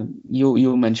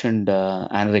 you mentioned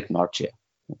Henrik Nortje,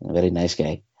 a very nice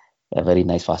guy, a very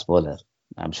nice fast bowler.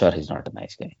 I'm sure he's not a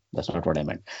nice guy. That's not what I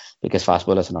meant. Because fast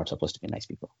bowlers are not supposed to be nice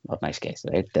people, not nice guys,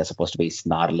 right? They're supposed to be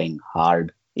snarling,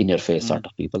 hard, in your face Mm. sort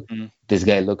of people. Mm. This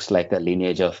guy looks like a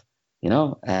lineage of,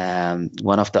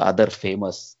 one of the other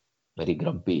famous, very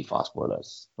grumpy fast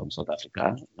bowlers from South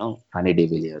Africa, Honey de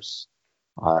Villiers,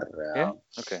 or Yeah.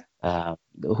 Okay.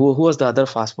 who was the other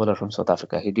fast bowler from South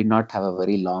Africa? He did not have a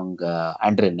very long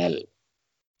Andre Nel.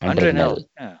 Andre Andre Nel. Nel.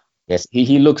 Yeah. Yes,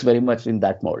 he looks very much in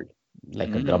that mold,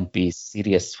 like a Mm. grumpy,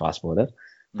 serious fast bowler.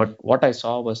 Mm. But what I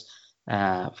saw was,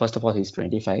 first of all, he's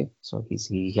 25, so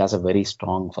he has a very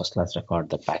strong first class record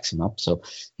that backs him up. So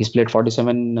he's played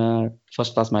 47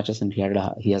 first class matches, and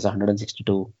he has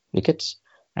 162 wickets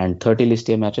and 30 list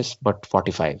A matches, but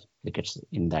 45 wickets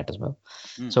in that as well.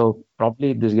 Mm. So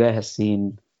probably this guy has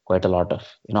seen quite a lot of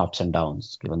ups and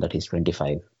downs, given that he's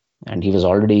 25, and he was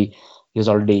already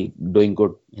doing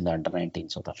good in the under 19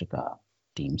 South Africa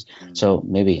teams. Mm. So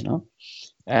maybe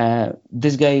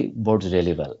this guy bodes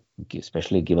really well,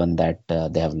 especially given that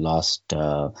they have lost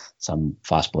some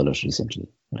fast bowlers recently,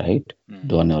 right? Mm.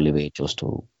 Duane Olivier chose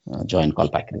to join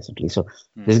Kolpak recently, so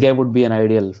Mm. this guy would be an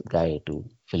ideal guy to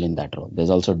fill in that role.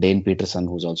 There's also Dane Peterson,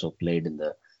 who's also played in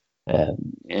the uh,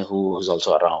 who's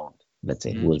also around, let's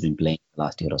say, Mm. who has been playing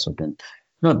last year or so. Then,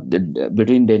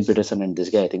 between Dane Peterson and this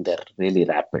guy, I think they're really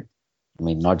rapid. I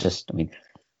mean, not just, I mean,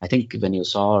 I think when you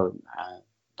saw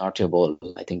Not Your Ball,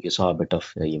 I think you saw a bit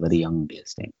of a very young Dale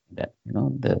Steyn, that,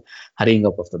 the hurrying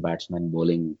up of the batsman,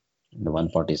 bowling in the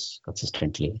 140s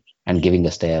consistently and giving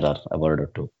a stare or a word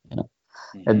or two.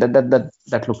 And Mhm.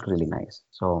 that looked really nice.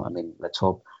 So, I mean, let's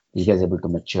hope he is able to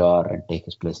mature and take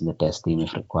his place in the test team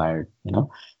if required,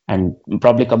 and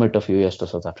probably commit a few years to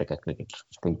South Africa cricket.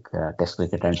 I think test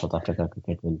cricket and South Africa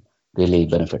cricket will really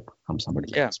benefit from somebody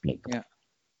like Yeah. this playing for them.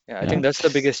 Yeah. Yeah. I You think know? that's the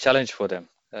biggest challenge for them.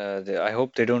 I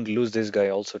hope they don't lose this guy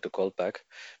also to call back,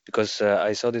 because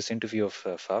I saw this interview of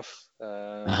Faf. I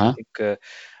Uh-huh. think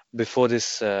before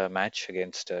this match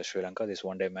against Sri Lanka, this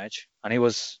one-day match, and he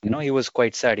was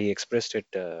quite sad. He expressed it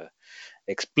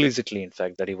explicitly, in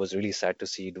fact, that he was really sad to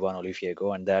see Duan Olivier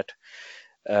go, and that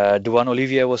Duan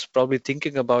Olivier was probably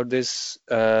thinking about this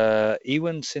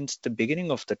even since the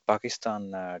beginning of the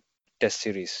Pakistan Test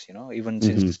series. Even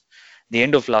Mm-hmm. since the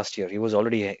end of last year, he was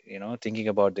already thinking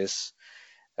about this,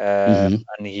 Mm-hmm.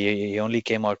 and he only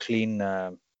came out clean.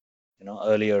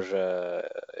 Earlier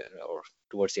or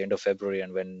towards the end of February,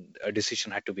 and when a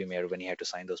decision had to be made when he had to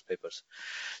sign those papers.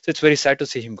 So it's very sad to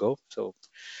see him go. So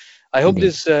I hope Indeed.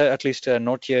 this at least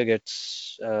Nortje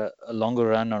gets a longer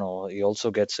run, and he also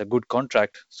gets a good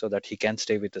contract so that he can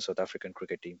stay with the South African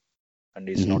cricket team and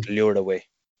is Mm-hmm. not lured away.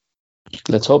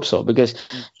 Let's hope so, because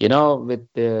Mm.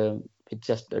 with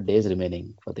just days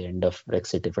remaining for the end of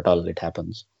Brexit, if at all it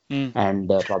happens, Mm. and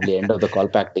probably end of the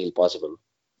Kolpak deal possible,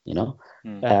 you know,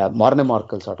 Mm. Morne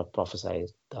Morkel sort of prophesied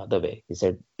the other way. He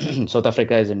said South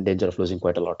Africa is in danger of losing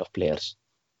quite a lot of players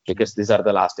Mm. because these are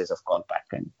the last days of Kolpak,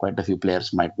 and quite a few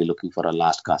players might be looking for a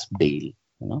last gasp deal.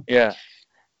 You know, Yeah,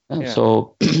 yeah.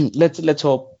 so let's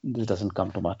hope this doesn't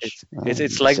come to much. It's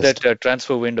It's like that just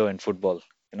transfer window in football.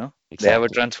 They have a exactly.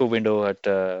 transfer window at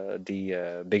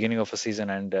the beginning of a season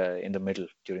and in the middle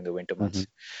during the winter Hmm. months.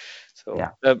 So,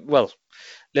 Yeah. well,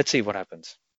 let's see what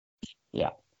happens.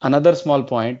 Yeah. Another small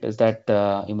point is that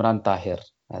Imran Tahir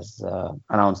has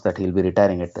announced that he'll be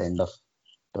retiring at the end of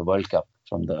the World Cup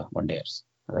from the one dayers,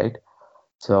 right?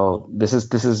 So this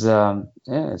is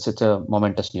yeah, it's such a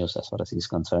momentous news as far as he's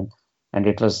concerned, and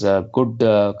it was a good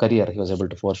career he was able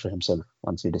to forge for himself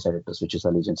once he decided to switch his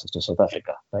allegiances to South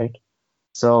Africa, right?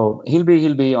 So he'll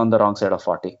be on the wrong side of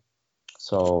 40.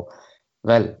 So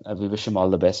well, we wish him all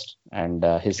the best, and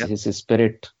his Yeah, his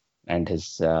spirit and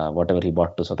his whatever he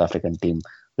brought to South African team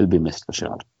will be missed for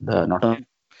sure. The not only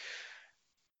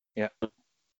yeah, yeah.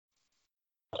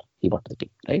 he brought to the team,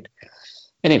 right?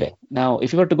 Anyway, now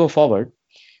if you were to go forward,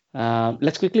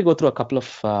 let's quickly go through a couple of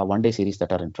one-day series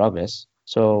that are in progress.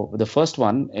 So the first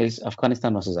one is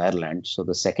Afghanistan versus Ireland. So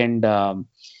the second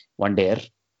one-dayer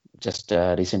just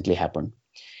recently happened,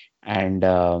 and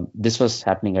this was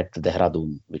happening at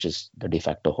Dehradun, which is the de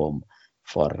facto home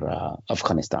for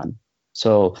Afghanistan.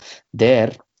 So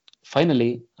there,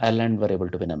 finally, Ireland were able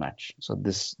to win a match. So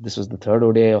this was the third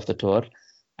ODI of the tour,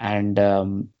 and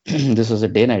this was a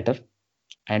day-nighter,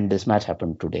 and this match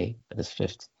happened today, that is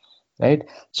fifth, right?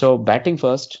 So batting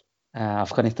first,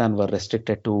 Afghanistan were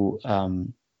restricted to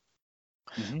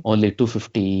Mm-hmm. only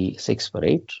 256 for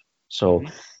eight. So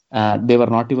Mm-hmm. they were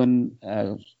not even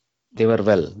they were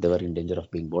in danger of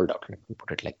being bowled out. Let me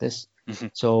put it like this. Mm-hmm.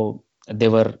 So they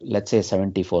were, let's say,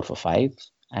 74 for five,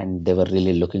 and they were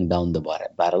really looking down the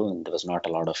barrel, and there was not a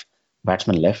lot of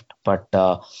batsmen left. But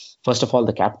first of all,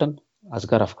 the captain,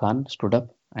 Asghar Afghan, stood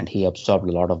up and he absorbed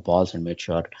a lot of balls and made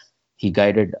sure he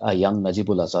guided a young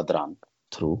Najibul Azadran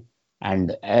through.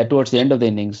 And towards the end of the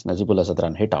innings, Najibul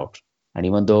Azadran hit out. And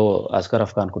even though Asghar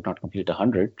Afghan could not complete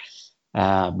 100,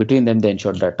 between them, they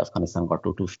ensured that Afghanistan got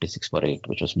to 256 for 8,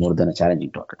 which was more than a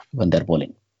challenging total when they're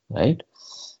bowling, right?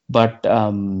 But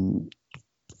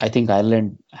I think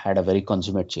Ireland had a very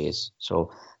consummate chase.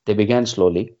 So they began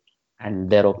slowly, and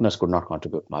their openers could not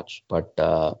contribute much. But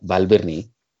Balbirni,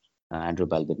 Andrew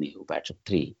Balbirni, who bats at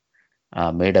three,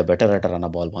 made a better at a run a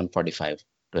ball 145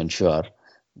 to ensure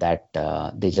that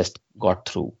they just got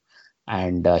through.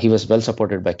 And he was well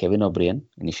supported by Kevin O'Brien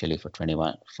initially for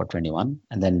 21,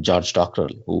 and then George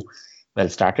Dockrell, who well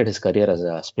started his career as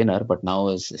a spinner, but now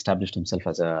has established himself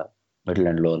as a middle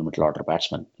and lower middle order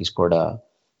batsman. He scored a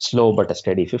slow but a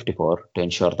steady 54 to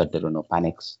ensure that there were no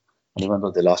panics. And even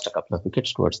though they lost a couple of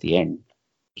wickets towards the end,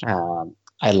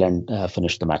 Ireland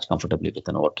finished the match comfortably with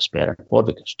an over to spare and 4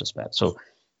 wickets to spare. So,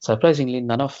 surprisingly,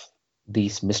 none of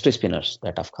these mystery spinners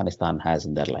that Afghanistan has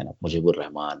in their lineup, Mujibur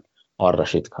Rahman or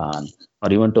Rashid Khan,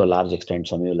 or even to a large extent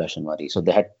Samiullah Shanwari, so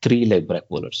they had three leg break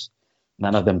bowlers.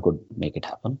 None of them could make it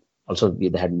happen. Also,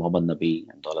 they had Mohammad Nabi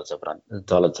and Daulat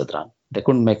Zadran. They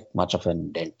couldn't make much of a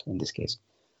dent in this case.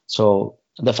 So,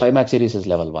 the five-match series is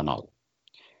level 1-all.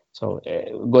 So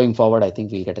going forward, I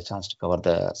think we'll get a chance to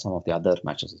cover some of the other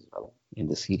matches as well in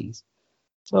the series.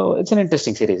 So it's an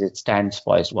interesting series. It stands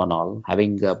poised 1-all,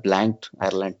 having blanked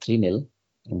Ireland 3-0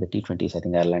 in the T20s. I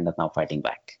think Ireland are now fighting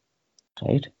back,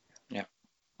 right? Yeah.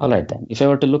 All right then. If I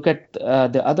were to look at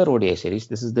the other ODI series,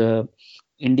 this is the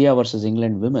India versus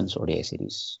England women's ODI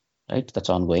series, right? That's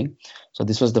ongoing. So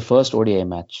this was the first ODI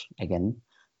match. Again,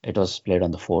 it was played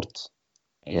on the 4th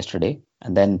yesterday,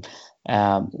 and then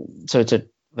so it's a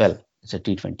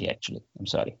T20 actually. I'm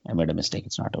sorry, I made a mistake.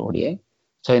 It's not a ODI.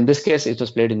 So in this case, it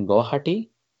was played in Guwahati,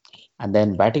 and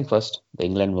then batting first, the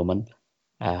England women,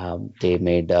 they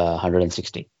made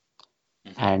 160,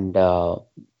 Mm-hmm. and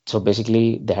so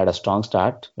basically they had a strong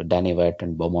start with Danny White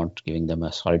and Beaumont giving them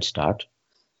a solid start,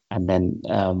 and then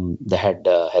they had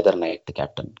Heather Knight, the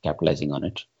captain, capitalizing on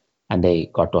it, and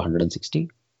they got to 160.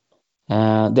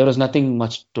 There was nothing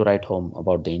much to write home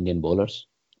about the Indian bowlers.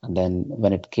 And then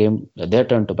when it came their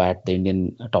turn to bat, the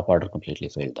Indian top order completely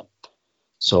failed them.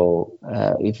 So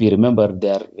if we remember,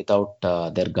 they are without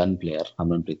their gun player,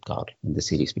 Harmanpreet Kaur, in the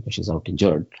series because she's out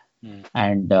injured. Mm.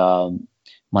 And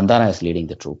Mandana is leading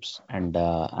the troops. And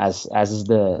as is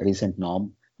the recent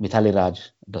norm, Mithali Raj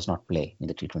does not play in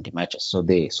the T20 matches. So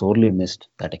they sorely missed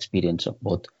that experience of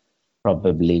both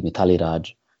probably Mithali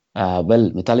Raj.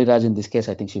 Mithali Raj in this case,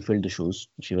 I think she filled the shoes.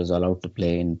 She was allowed to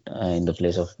play in the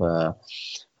place of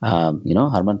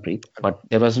Harmanpreet, but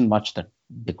there wasn't much that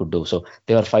they could do. So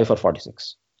they were 5 for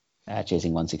 46,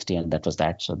 chasing 160, and that was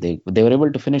that. So they were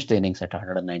able to finish the innings at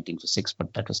 119 for 6,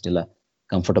 but that was still a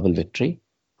comfortable victory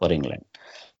for England.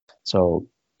 So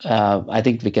I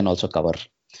think we can also cover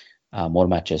more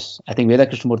matches. I think Veda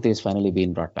Krishnamurthy has finally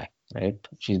been brought back, right?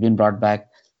 She's been brought back,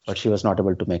 but she was not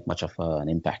able to make much of an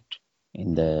impact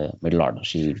in the middle order.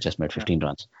 She just made Yeah. 15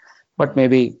 runs. But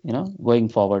maybe, going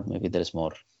forward, maybe there is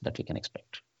more that we can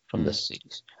expect from Mm. this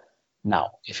series.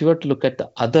 Now, if you were to look at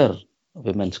the other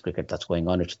women's cricket that's going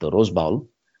on, it's the Rose Bowl.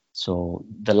 So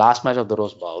the last match of the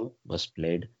Rose Bowl was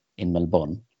played in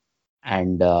Melbourne,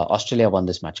 and Australia won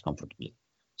this match comfortably.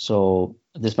 So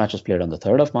this match was played on the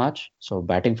 3rd of March. So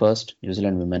batting first, New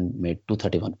Zealand women made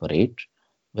 231 for 8,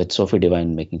 with Sophie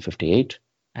Devine making 58,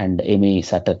 and Amy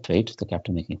Satterthwaite, the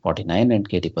captain, making 49, and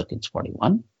Katie Perkins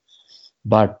 41.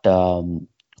 But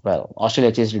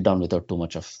Australia chased it down without too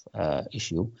much of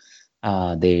issue.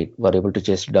 They were able to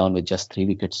chase it down with just 3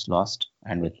 wickets lost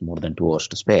and with more than 2 hours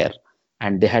to spare.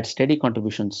 And they had steady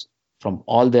contributions from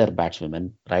all their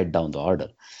batswomen right down the order.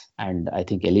 And I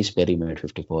think Elise Perry made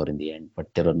 54 in the end, but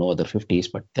there were no other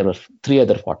 50s, but there were 3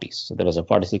 other 40s. So there was a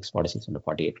 46, 46, and a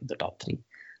 48 with the top three.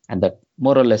 And that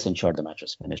more or less ensured the match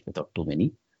was finished without too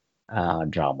many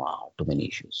drama, too many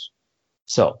issues.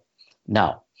 So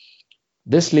now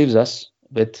this leaves us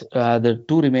with the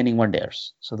two remaining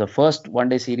one-dayers. So the first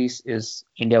one-day series is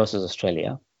India versus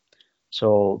Australia.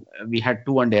 So we had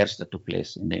two one-dayers that took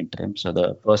place in the interim. So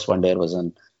the first one-dayer was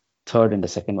on 3rd and the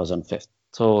second was on 5th.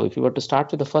 So if you were to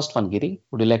start with the first one, Giri,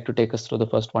 would you like to take us through the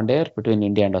first one-dayer between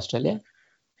India and Australia?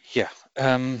 Yeah.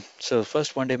 So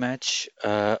first one day match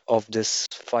of this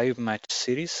 5 match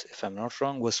series, if I'm not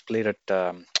wrong, was played at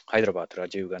Hyderabad,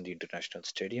 Rajiv Gandhi International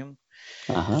Stadium.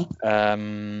 Uh-huh.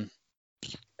 Um,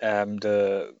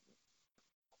 the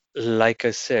like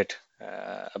I said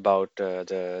about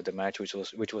the match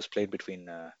which was played between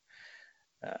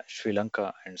Sri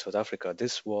Lanka and South Africa.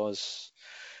 This was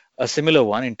a similar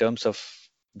one in terms of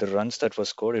the runs that was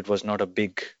scored. It was not a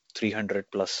big 300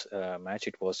 plus match.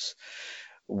 It was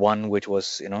one which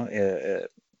was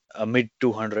a mid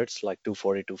 200s, like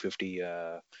 240, 250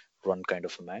 run kind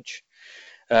of a match.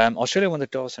 Australia won the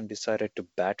toss and decided to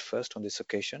bat first on this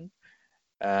occasion.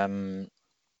 Um,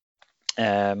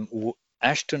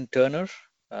 Ashton Turner,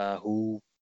 who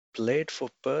played for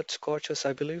Perth Scorchers,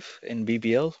 I believe, in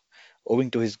BBL.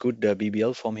 Owing to his good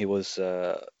BBL form, he was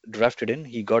drafted in.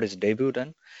 He got his debut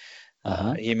then.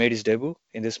 Uh-huh. He made his debut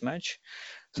in this match.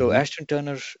 So Mm-hmm. Ashton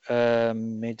Turner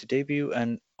made the debut,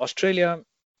 and Australia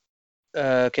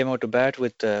came out to bat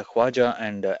with Khwaja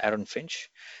and Aaron Finch.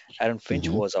 Aaron Finch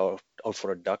Mm-hmm. was out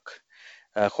for a duck.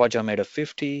 Khwaja made a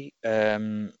 50.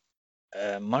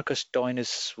 Marcus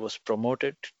Stoinis was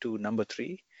promoted to number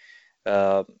 3.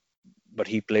 Uh, but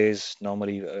he plays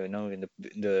normally, in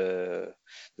the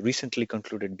recently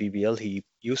concluded BBL. He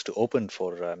used to open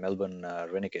for Melbourne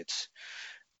Renegades.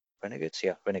 Renegades,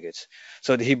 yeah, Renegades.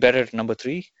 So he batted at number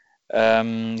 3.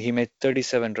 He made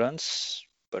 37 runs,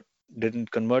 but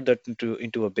didn't convert that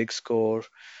into a big score.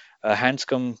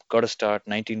 Hanscom got a start,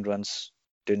 19 runs,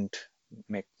 didn't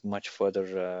make much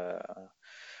further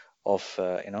of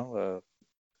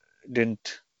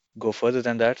didn't go further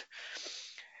than that.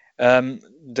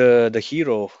 The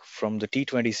hero from the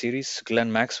T20 series,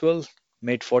 Glenn Maxwell,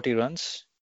 made 40 runs,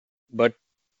 but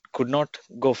could not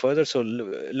go further. So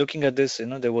looking at this,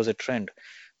 there was a trend.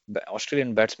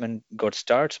 Australian batsmen got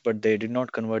starts, but they did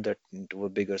not convert that into a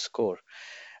bigger score.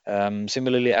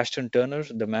 Similarly, Ashton Turner,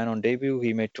 the man on debut,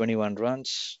 he made 21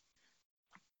 runs.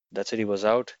 That's it. He was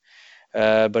out.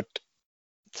 But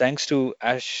thanks to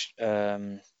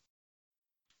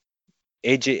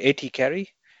AT Carey,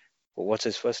 what's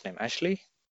his first name? Ashley?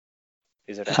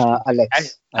 Is it Ashley?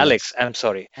 Alex. Alex. I'm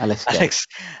sorry, Alex Carey.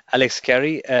 Alex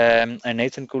Carey, and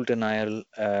Nathan Coulter-Nile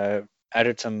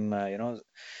added some,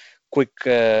 quick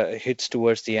hits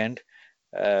towards the end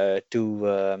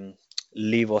to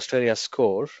leave Australia's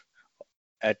score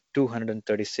at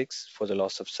 236 for the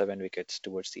loss of 7 wickets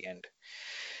towards the end.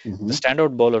 The Mm-hmm.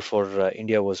 standout bowler for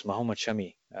India was Mohammad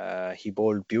Shami. He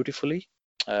bowled beautifully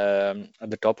at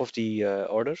the top of the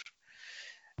order,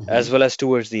 Mm-hmm. as well as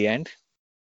towards the end.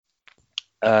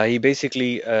 He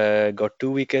basically got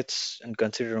 2 wickets and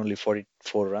considered only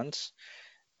 44 runs.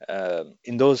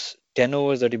 In those 10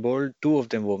 overs that he bowled, 2 of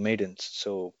them were maidens.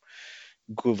 So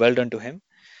well done to him.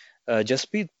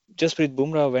 Jasprit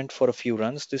Bumrah went for a few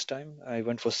runs this time. He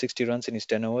went for 60 runs in his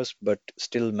 10 overs, but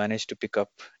still managed to pick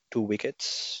up 2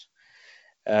 wickets.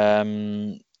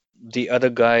 Um, the other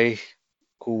guy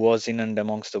who was in and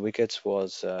amongst the wickets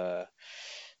was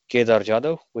Kedar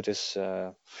Jadhav with his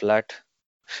flat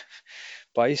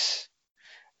pice.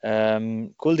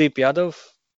 Kuldeep Yadav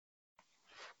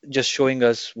just showing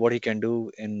us what he can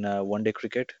do in one day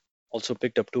cricket. Also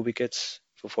picked up 2 wickets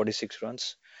for 46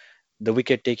 runs. The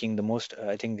wicket taking the most,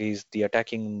 I think, he's the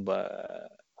attacking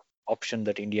option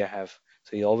that India have.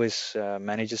 So he always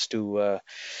manages to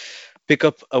pick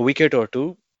up a wicket or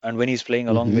two. And when he's playing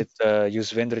along Mm-hmm. with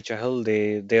Yuzvendra Chahal,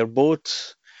 they're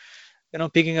both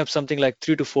picking up something like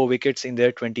 3 to 4 wickets in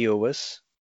their 20 overs,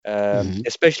 Mm-hmm.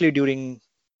 especially during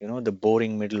the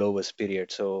boring middle overs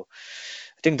period. So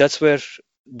I think that's where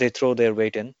they throw their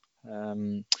weight in.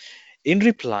 Um, in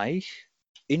reply,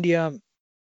 India,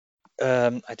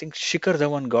 I think Shikhar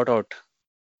Dhawan got out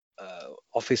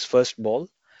of his first ball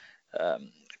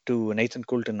um, to Nathan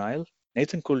Coulter-Nile.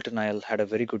 Nathan Coulter-Nile had a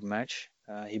very good match.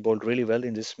 He bowled really well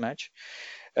in this match.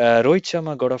 Rohit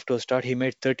Sharma got off to a start. He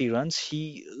made 30 runs.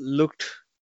 He looked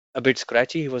a bit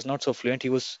scratchy. He was not so fluent. He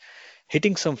was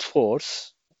hitting some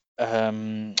fours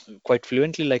quite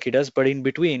fluently like he does, but in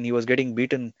between he was getting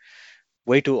beaten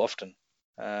way too often.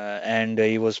 And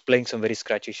he was playing some very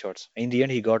scratchy shots. In the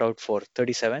end, he got out for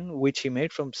 37, which he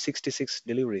made from 66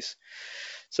 deliveries.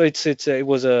 So it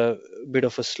was a bit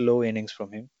of a slow innings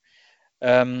from him.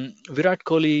 Virat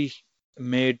Kohli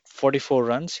made 44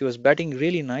 runs. He was batting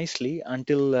really nicely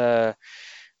until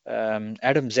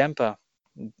Adam Zampa,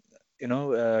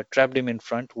 trapped him in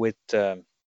front with a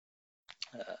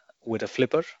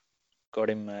flipper, got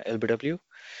him LBW.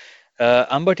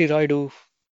 Ambati Rayudu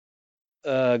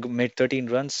made 13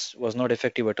 runs, was not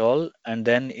effective at all, and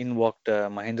then in walked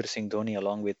Mahendra Singh Dhoni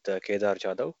along with Kedar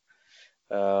Jadhav.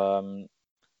 Um,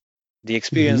 the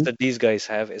experience Mm-hmm. that these guys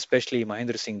have, especially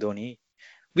Mahendra Singh Dhoni,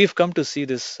 we've come to see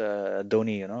this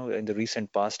Dhoni, in the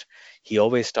recent past. He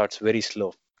always starts very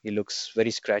slow. He looks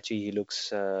very scratchy. He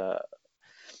looks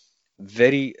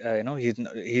very,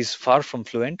 he's far from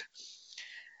fluent.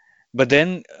 But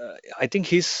then I think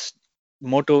his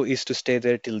motto is to stay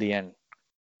there till the end.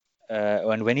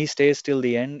 And when he stays till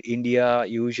the end, India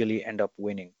usually end up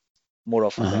winning more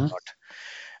often than Uh-huh. not.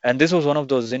 And this was one of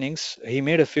those innings. He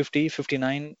made a 50,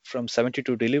 59 from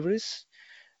 72 deliveries,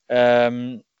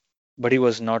 um, but he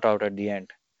was not out at the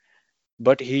end.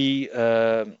 But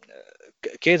Kedar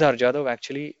Jadhav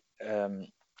actually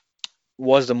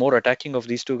was the more attacking of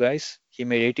these two guys. He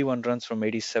made 81 runs from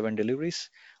 87 deliveries,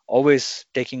 always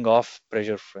taking off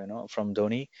pressure, from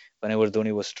Dhoni whenever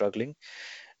Dhoni was struggling.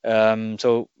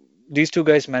 So these two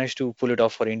guys managed to pull it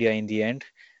off for India in the end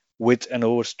with an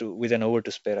over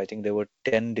to spare. I think there were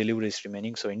 10 deliveries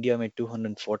remaining, so India made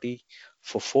 240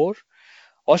 for four.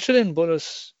 Australian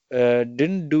bowlers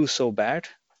didn't do so bad,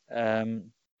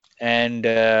 um, and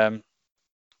I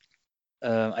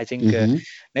think Mm-hmm.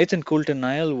 Nathan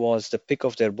Coulter-Nile was the pick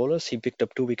of their bowlers. He picked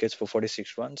up 2 wickets for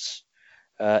 46 runs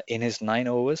in his 9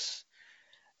 overs,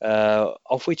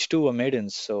 of which two were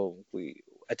maidens. So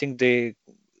I think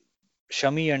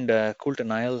Shami and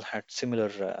Coulter-Nile had similar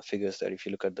figures there. If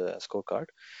you look at the scorecard,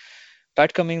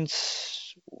 Pat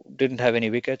Cummins didn't have any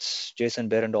wickets. Jason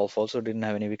Behrendorff also didn't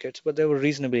have any wickets, but they were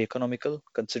reasonably economical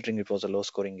considering it was a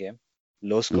low-scoring game.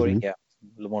 Low scoring, Mm-hmm. yeah,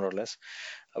 more or less,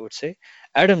 I would say.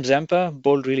 Adam Zampa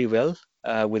bowled really well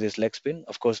with his leg spin.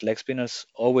 Of course, leg spinners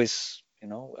always,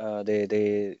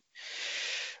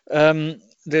 um,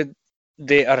 they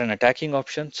they are an attacking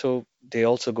option, so they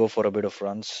also go for a bit of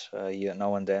runs yeah,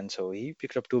 now and then. So he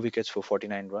picked up 2 wickets for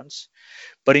 49 runs.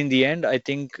 But in the end, I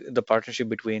think the partnership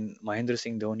between Mahendra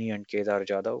Singh Dhoni and Kedar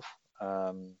Jadhav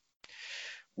um,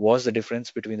 was the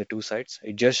difference between the two sides.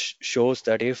 It just shows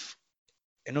that if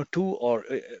two or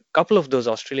a couple of those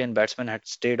Australian batsmen had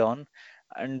stayed on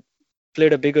and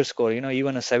played a bigger score,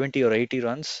 even a 70 or 80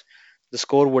 runs, the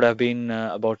score would have been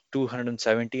about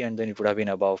 270 and then it would have been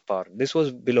above par. This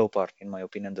was below par, in my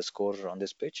opinion, the score on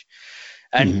this pitch.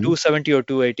 And Mm-hmm. 270 or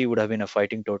 280 would have been a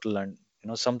fighting total and,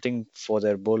 something for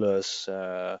their bowlers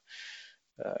to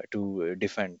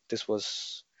defend. This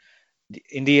was,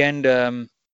 in the end,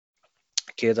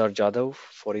 Kedar Jadhav,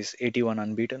 for his 81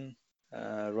 unbeaten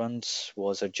runs,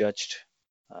 was adjudged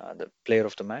the player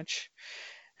of the match,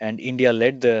 and India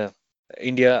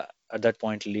at that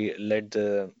point led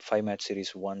the 5-match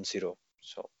series 1-0.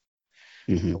 So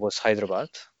Mm-hmm. it was Hyderabad.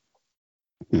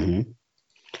 Mm-hmm.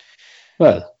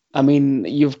 Well, I mean,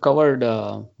 you've covered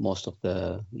most of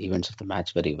the events of the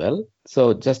match very well.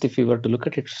 So, just if you were to look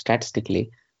at it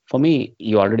statistically, for me,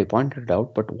 you already pointed it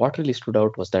out, but what really stood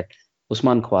out was that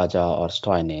Usman Khawaja or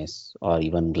Stoinis or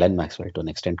even Glenn Maxwell to an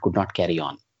extent could not carry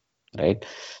on, right?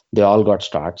 They all got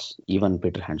starts, even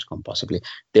Peter Handscomb possibly.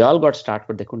 They all got starts,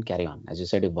 but they couldn't carry on. As you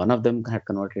said, if one of them had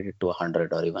converted it to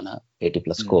 100 or even a 80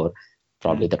 plus Mm, score,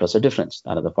 probably mm, that was a difference,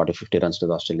 another 40, 50 runs to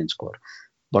the Australian score.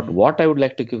 But mm, what I would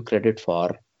like to give credit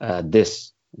for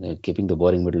this, keeping the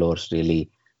boring middle overs really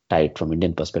tight from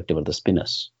Indian perspective are the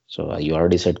spinners. So you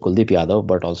already said Kuldeep Yadav,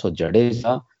 but also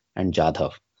Jadeja and Jadhav.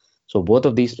 So both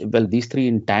of these, well, these three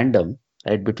in tandem,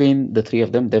 right? Between the three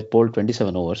of them, they've bowled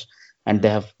 27 overs and they mm.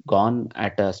 have gone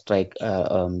at a strike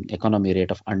economy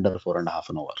rate of under 4.5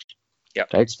 an over, Yeah.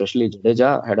 right? Especially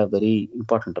Jadeja had a very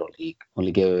important role. He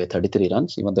only gave away 33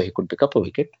 runs, even though he could pick up a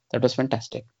wicket. That was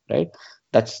fantastic, right?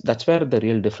 That's where the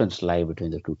real difference lie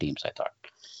between the two teams, I thought.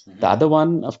 The Hmm. other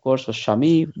one, of course, was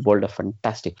Shami bowled a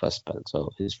fantastic first spell.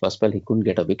 So his first spell, he couldn't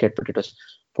get a wicket, but it was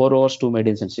 4 overs, 2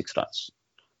 maidens, and 6 runs.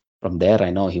 From there, I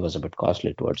know he was a bit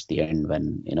costly towards the end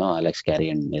when Alex Carey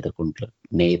and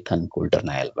Nathan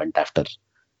Coulter-Nile went after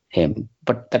him,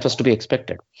 but that was to be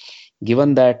expected,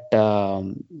 given that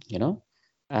um,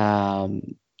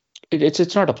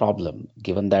 it's not a problem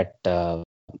given that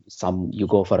some you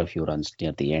go for a few runs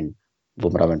near the end.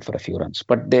 Bumrah went for a few runs,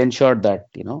 but they ensured that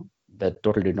the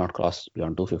total did not cross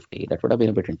beyond 250. That would have been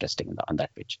a bit interesting on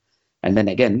that pitch. And then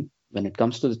again, when it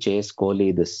comes to the chase,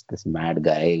 Kohli, this mad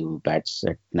guy who bats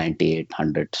at 98,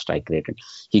 100 strike rate, and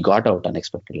he got out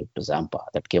unexpectedly to Zampa.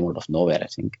 That came out of nowhere, I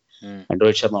think. Mm, And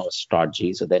Rohit Sharma was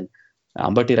stodgy. So then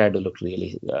Ambati Rayudu looked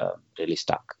really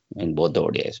stuck in both the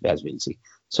ODIs, as we'll see.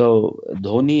 So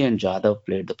Dhoni and Jadhav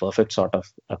played the perfect sort of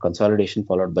a consolidation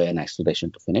followed by an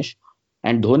acceleration to finish.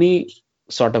 And Dhoni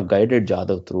sort of guided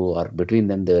Jadhav through, or between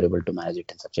them, they were able to manage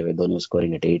it in such a way. Dhoni was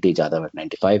scoring at 80, Jadhav at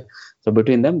 95. So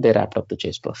between them, they wrapped up the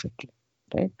chase perfectly,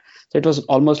 right? So it was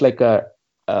almost like a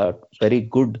very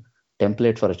good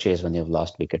template for a chase when you've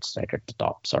lost wickets right at the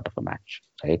top, sort of a match,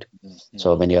 right?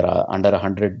 So when you're under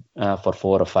 100 for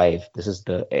 4 or 5, this is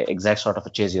the exact sort of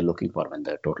a chase you're looking for when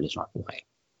the total is not too high,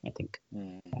 I think.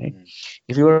 Right?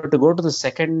 If you were to go to the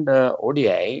second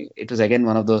ODI, it was again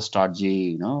one of those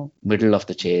stodgy, middle of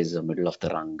the chase or middle of the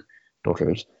rung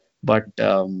totals. But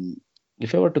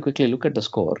if I were to quickly look at the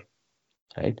score,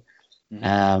 right?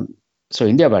 So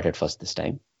India batted first this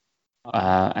time,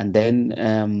 and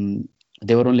then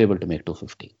they were only able to make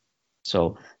 250.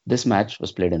 So this match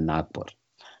was played in Nagpur.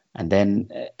 And then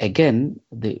again,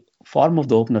 the form of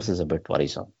the openers is a bit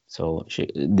worrisome. So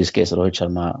in this case, Rohit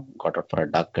Sharma got out for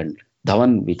a duck, and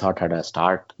Dhawan, we thought, had a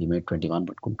start. He made 21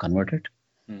 but couldn't convert it.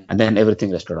 And then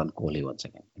everything rested on Kohli once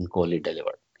again. And Kohli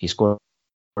delivered. He scored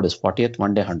his 40th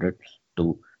one day 100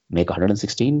 to make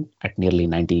 116 at nearly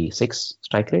 96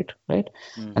 strike rate, right?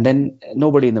 And then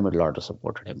nobody in the middle order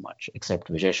supported him much except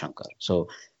Vijay Shankar. So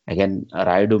again,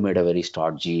 Raidu made a very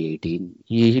stodgy 18.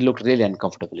 He looked really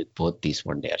uncomfortable with both these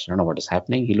one days. I don't know what is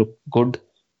happening. He looked good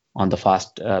on the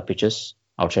fast pitches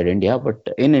outside India, but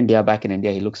back in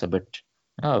India, he looks a bit,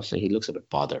 so he looks a bit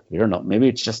bothered. We don't know. Maybe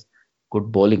it's just good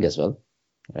bowling as well,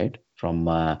 right? From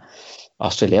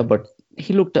Australia, but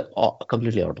he looked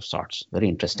completely out of sorts, very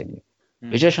interestingly.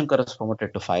 Vijay Shankar was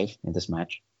promoted to 5 in this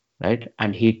match, right?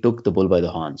 And he took the bull by the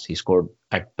horns. He scored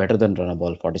at better than run a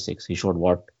ball 46. He showed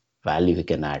what value he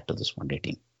can add to this one day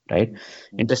team, right?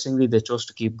 Interestingly, they chose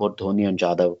to keep both Dhoni and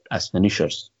Jadhav as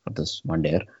finishers for this one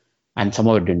day, and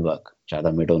somehow it didn't work.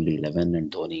 Jadhav made only 11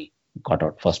 and Dhoni got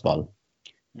out first ball,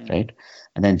 right?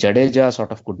 And then Jadeja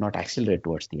sort of could not accelerate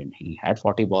towards the end. He had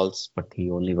 40 balls, but he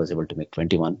only was able to make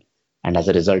 21. And as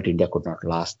a result, India could not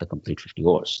last the complete 50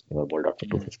 overs. They were bowled out for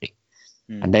 250.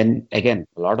 And then again,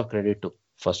 a lot of credit to,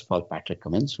 first of all, Patrick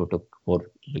Cummins, who took 4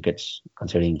 wickets,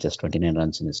 considering just 29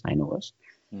 runs in his 9 overs.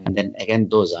 And then again,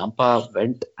 though Zampa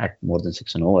went at more than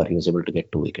 6 an over, he was able to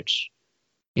get 2 wickets.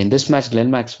 In this match, Glenn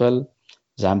Maxwell,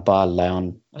 Zampa,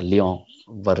 Leon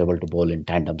were able to bowl in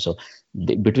tandem. So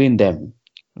between them,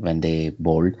 when they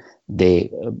bowled,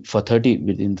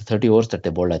 within the 30 overs that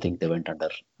they bowled, I think they went under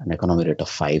an economy rate of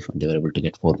 5, and they were able to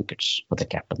get 4 wickets for the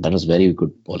captain. That was very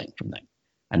good bowling from them.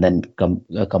 And then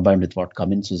combined with what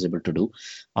Cummins was able to do,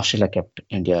 Australia kept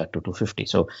India to 250.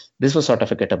 So this was sort of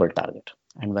a gettable target.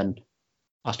 And when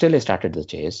Australia started the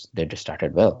chase, they just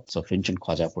started well. So Finch and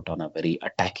Khwaja put on a very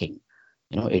attacking,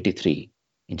 83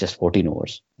 in just 14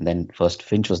 overs. And then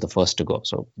Finch was the first to go.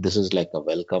 So this is like a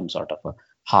welcome sort of a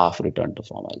half return to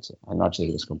form, I'll say. I'm not saying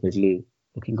he was completely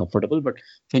looking comfortable, but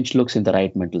Finch looks in the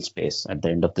right mental space at the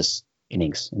end of this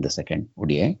innings in the second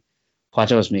ODI.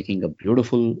 Khwaja was making a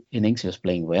beautiful innings. He was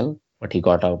playing well, but he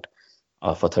got out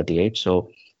for 38. So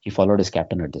he followed his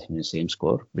captain at the same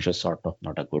score, which was sort of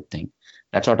not a good thing.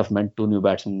 That sort of meant 2 new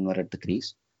batsmen were at the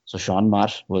crease. So Sean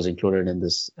Marsh was included in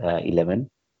this 11.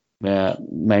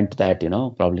 Meant that,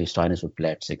 probably Stoinis would play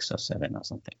at 6 or 7 or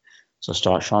something. So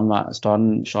Sean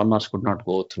Marsh could not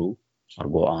go through or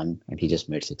go on, and he just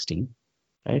made 16,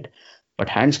 right? But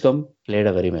Handscomb played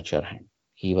a very mature hand.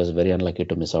 He was very unlucky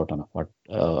to miss out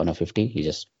on a 50. He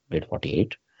just made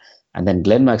 48. And then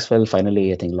Glenn Maxwell,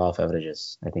 finally, I think law of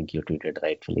averages, I think you tweeted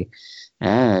rightfully,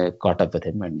 caught up with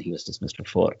him, and he was dismissed at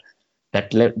 4.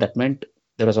 That meant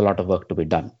there was a lot of work to be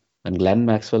done. When Glenn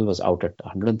Maxwell was out at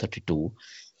 132,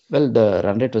 well, the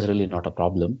run rate was really not a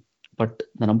problem, but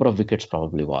the number of wickets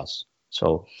probably was.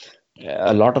 So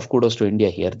a lot of kudos to India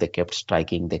here. They kept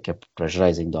striking, they kept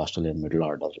pressurizing the Australian middle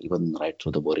order, even right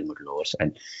through the boring middle overs.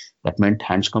 And that meant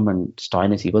Handscomb and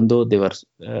Stoinis, even though they were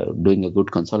doing a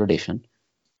good consolidation,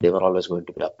 they were always going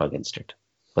to be up against it.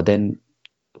 But then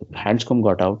Handscomb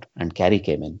got out and Carey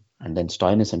came in, and then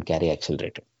Stoinis and Carey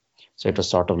accelerated. So it was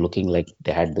sort of looking like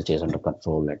they had the chase under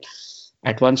control. And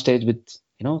at one stage with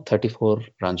 34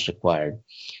 runs required,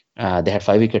 they had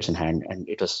 5 wickets in hand, and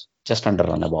it was just under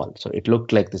run a ball. So it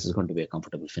looked like this is going to be a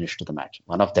comfortable finish to the match.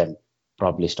 One of them,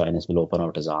 probably Stoinis, will open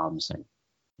out his arms, and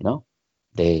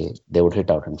they would hit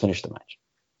out and finish the match.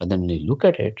 But then when you look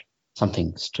at it,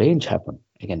 something strange happened.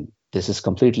 Again, this is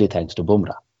completely thanks to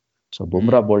Bumrah. So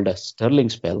Bumrah bowled a sterling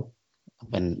spell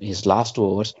when his last 2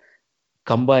 overs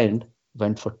combined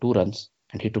went for 2 runs,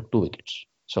 and he took 2 wickets.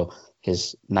 So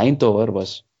his 9th over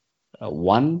was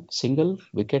 1 single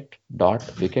wicket,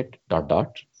 wicket,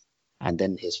 dot. And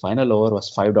then his final over was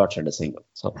 5 dots and a single.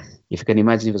 So if you can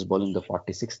imagine, he was bowling the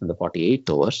 46th and the 48th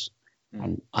overs.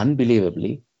 And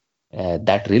unbelievably,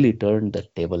 that really turned the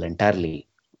table entirely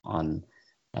on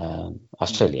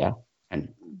Australia.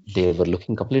 And they were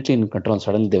looking completely in control. And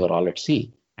suddenly they were all at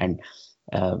sea. And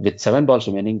with 7 balls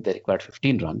remaining, they required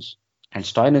 15 runs. And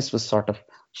Stoinis was sort of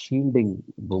shielding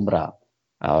Bumrah,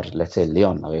 or let's say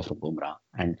Leon, away from Bumrah.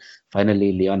 And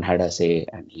finally, Leon had a say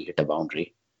and he hit a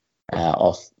boundary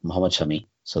of Mohammad Shami.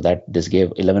 So that this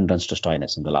gave 11 runs to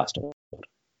Stoinis in the last over.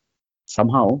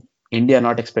 Somehow, India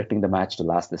not expecting the match to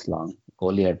last this long,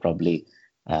 Kohli had probably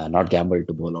not gambled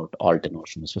to bowl out all 10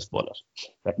 overs from his fifth bowler.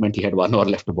 That meant he had 1 hour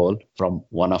left to bowl from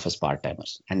one of his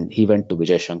part-timers. And he went to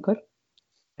Vijay Shankar,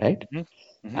 right? And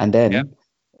Yeah. then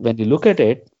when you look at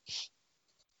it,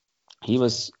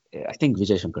 I think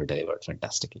Vijay Shankar delivered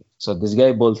fantastically. So this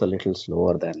guy bowls a little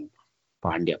slower than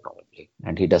Pandya probably.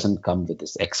 And he doesn't come with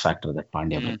this X factor that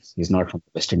Pandya brings. He's not from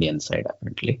the West Indian side,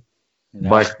 apparently. No.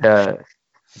 But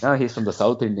no, he's from the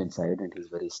South Indian side and he's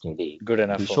very steady. Good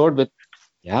enough He for showed with,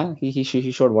 yeah, he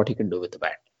showed what he can do with the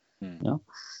bat. Hmm. You know?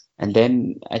 And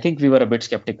then I think we were a bit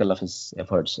skeptical of his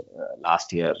efforts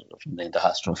last year from the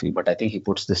Indahas Trophy, but I think he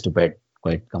puts this to bed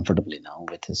quite comfortably now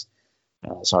with his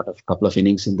sort of couple of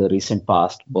innings in the recent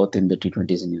past, both in the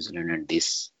T20s in New Zealand and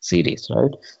this series,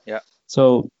 right? Yeah.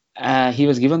 So he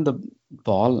was given the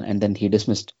ball and then he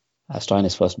dismissed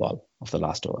Stoinis' first ball of the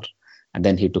last over. And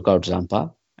then he took out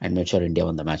Zampa and made sure India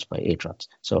won the match by 8 runs.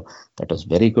 So that was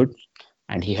very good.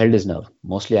 And he held his nerve.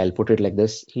 Mostly, I'll put it like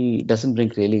this. He doesn't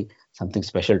bring really something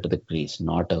special to the crease,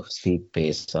 not a steep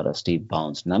pace or a steep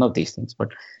bounce, none of these things. But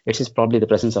it's just probably the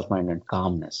presence of mind and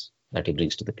calmness that he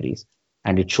brings to the crease.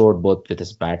 And it showed both with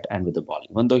his bat and with the ball.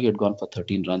 Even though he had gone for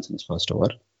 13 runs in his first over,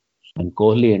 when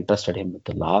Kohli entrusted him with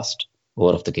the last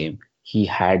over of the game, he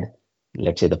had,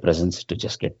 let's say, the presence to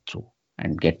just get through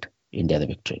and get India the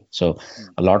victory. So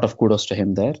a lot of kudos to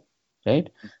him there, right?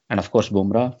 And of course,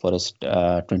 Bumrah for his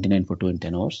 29 for 2 in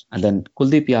 10 overs. And then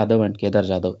Kuldeep Yadav and Kedar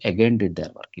Jadhav again did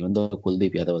their work. Even though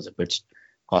Kuldeep Yadav was a bit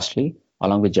costly,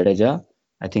 along with Jadeja,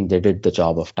 I think they did the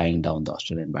job of tying down the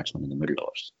Australian batsman in the middle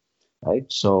overs, right?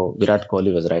 So Virat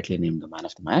Kohli was rightly named the man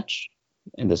of the match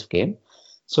in this game.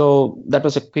 So that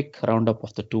was a quick roundup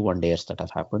of the 2 one-dayers that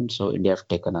have happened. So India have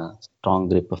taken a strong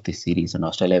grip of this series, and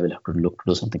Australia will have to look to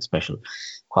do something special.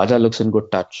 Khwaja looks in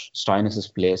good touch. Stoinis is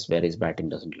placed where his batting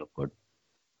doesn't look good,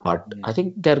 but I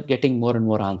think they're getting more and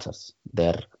more answers.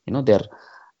 They're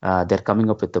coming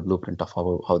up with the blueprint of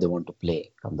how they want to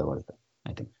play come the World Cup.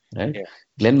 I think, right? Yeah.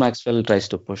 Glenn Maxwell tries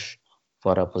to push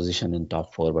for a position in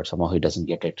top 4, but somehow he doesn't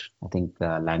get it. I think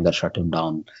Langer shut him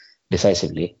down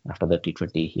decisively after the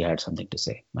T20. He had something to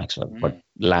say, Maxwell, but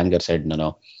Langer said,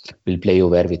 no, we'll play you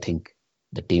where we think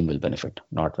the team will benefit,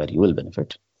 not where you will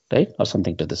benefit, right? Or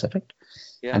something to this effect.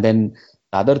 Yeah. And then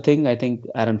the other thing, I think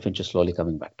Aaron Finch is slowly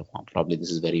coming back to form. Probably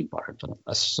this is very important for them.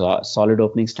 A solid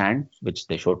opening stand, which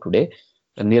they showed today,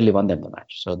 and nearly won them the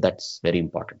match. So that's very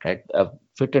important, right? A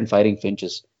fit and firing Finch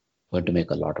is going to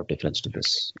make a lot of difference to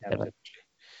this level.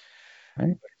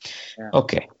 Right? Yeah.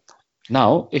 Okay.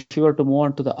 Now, if you were to move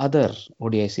on to the other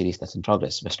ODI series that's in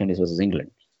progress, West Indies versus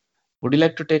England, would you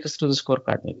like to take us through the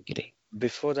scorecard, maybe, Giri?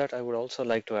 Before that, I would also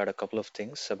like to add a couple of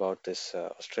things about this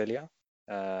Australia.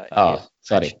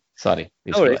 Sorry. Please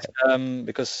No go worries. ahead.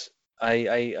 Because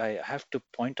I have to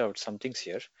point out some things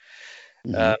here.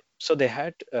 Mhm. So they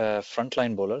had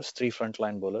frontline bowlers, 3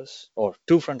 frontline bowlers, or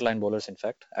 2 frontline bowlers, in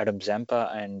fact, Adam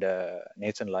Zampa and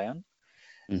Nathan Lyon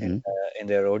Mhm. in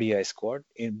their ODI squad.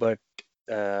 But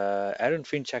Aaron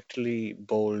Finch actually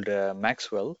bowled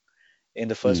Maxwell in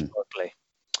the first power play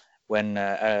when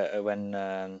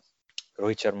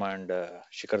Rohit Sharma and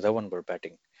Shikhar Dhawan were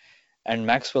batting, and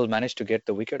Maxwell managed to get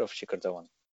the wicket of Shikhar Dhawan.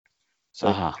 So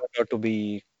it Aha. turned out to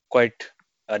be quite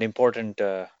an important.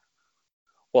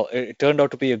 It turned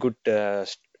out to be a good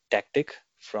tactic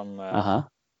Aha.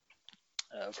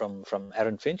 from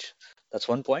Aaron Finch. That's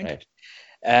one point. Right.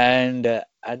 And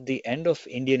at the end of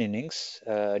Indian innings,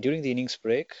 during the innings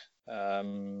break,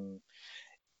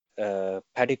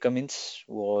 Paddy Cummins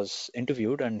was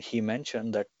interviewed and he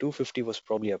mentioned that 250 was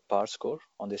probably a par score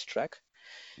on this track.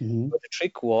 Mhm. But the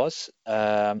trick was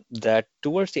that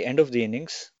towards the end of the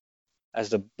innings, as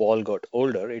the ball got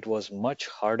older, it was much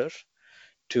harder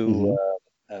to Mhm.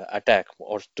 attack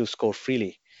or to score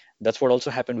freely. That's what also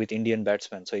happened with Indian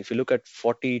batsmen. So if you look at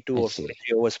 42 I or see.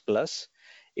 43 overs plus,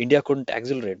 India couldn't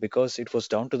accelerate because it was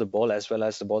down to the ball as well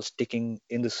as the ball sticking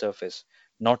in the surface,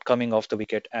 not coming off the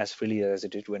wicket as freely as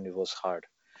it did when it was hard.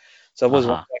 So that was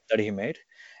one Aha. point that he made.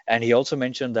 And he also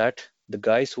mentioned that the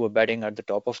guys who were batting at the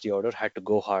top of the order had to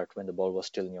go hard when the ball was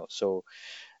still new. So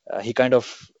he kind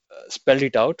of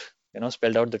spelled out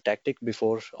the tactic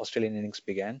before Australian innings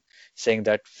began, saying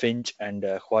that Finch and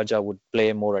Khwaja would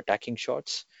play more attacking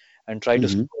shots and try to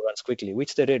Mhm. score runs quickly,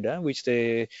 which they did, which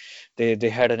they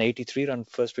had an 83-run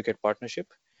first wicket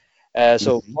partnership.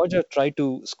 So Roger tried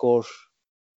to score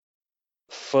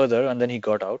further, and then he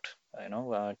got out.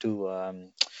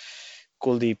 To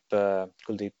Kuldeep.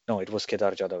 Kuldeep. No, it was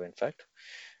Kedar Jadhav, in fact.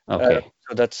 Okay.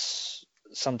 So that's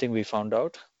something we found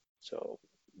out. So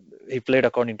he played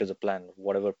according to the plan.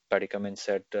 Whatever Paddy Cummins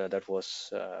said, that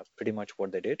was pretty much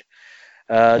what they did.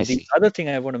 I The see. other thing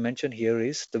I want to mention here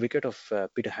is the wicket of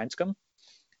Peter Handscomb,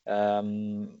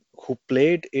 who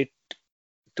played it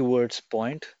towards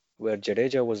point where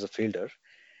Jadeja was the fielder.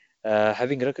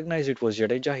 Having recognized it was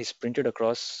Jadeja, he sprinted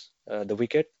across the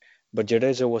wicket, but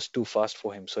Jadeja was too fast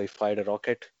for him, so he fired a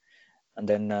rocket and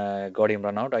then got him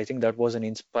run out. I think that was an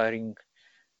inspiring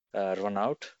run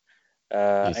out.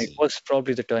 I And it see. was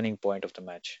probably the turning point of the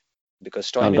match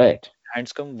because All Stoinis and right.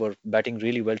 Hanscom were batting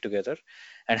really well together,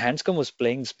 and Hanscom was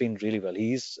playing spin really well.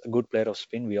 He's a good player of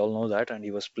spin, we all know that, and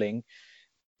he was playing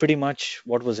pretty much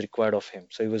what was required of him.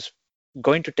 So he was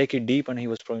going to take it deep, and he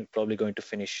was probably going to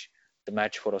finish the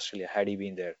match for Australia had he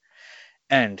been there.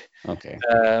 And Okay.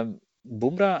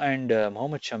 Bumrah and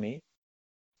Mohammad Shami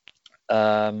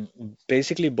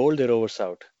basically bowled their overs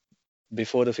out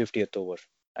before the 50th over.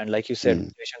 And like you said, Mm.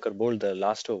 Vijay Shankar bowled the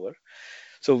last over.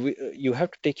 So you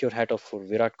have to take your hat off for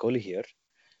Virat Kohli here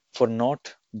for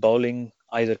not bowling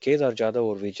either Kedar Jadhav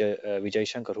or Vijay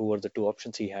Shankar, who were the two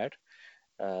options he had,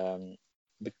 um,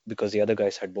 because the other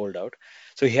guys had bowled out.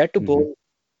 So he had to Mm-hmm. bowl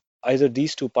either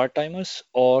these two part timers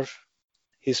or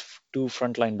his two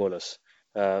frontline bowlers,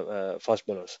 fast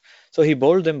bowlers. So he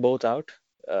bowled them both out.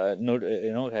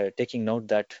 Taking note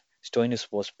that Stoinis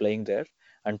was playing there,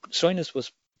 and Stoinis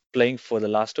was playing for the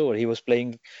last over. He was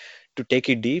playing to take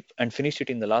it deep and finish it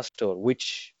in the last over,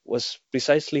 which was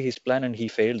precisely his plan, and he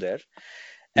failed there.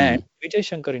 And Mm. Vijay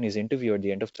Shankar, in his interview at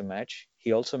the end of the match,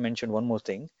 he also mentioned one more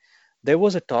thing. There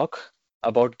was a talk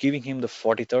about giving him the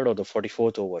 43rd or the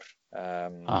 44th over.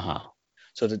 Um, Uh-huh.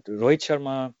 so that Rohit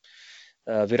Sharma,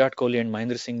 Virat Kohli, and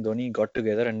Mahendra Singh Dhoni got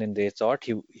together, and then they thought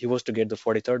he was to get the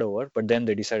 43rd over, but then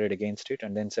they decided against it,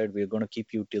 and then said we're going to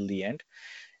keep you till the end.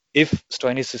 If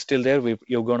Stoinis is still there,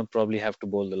 you're going to probably have to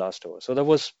bowl the last over. So that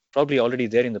was probably already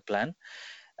there in the plan.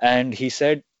 And he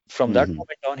said from that Mm-hmm.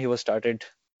 moment on, he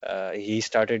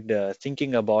started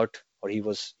thinking about, or he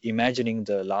was imagining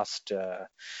the last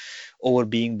over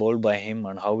being bowled by him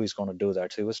and how he's going to do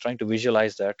that. So he was trying to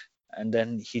visualize that, and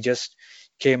then he just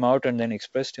came out and then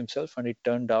expressed himself, and it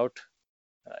turned out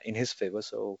in his favor.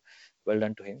 So well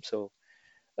done to him. So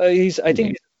I think Indeed.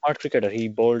 he's a smart cricketer. He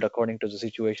bowled according to the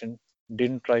situation,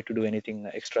 didn't try to do anything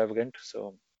extravagant.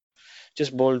 So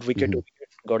just bowled wicket to Mm-hmm. wicket,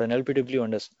 got an LPW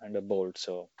and a bowled.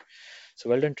 So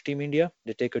well done to Team India.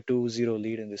 They take a 2-0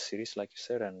 lead in this series, like you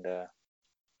said, and a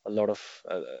lot of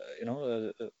a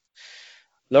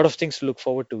lot of things to look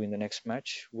forward to in the next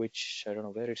match, which I don't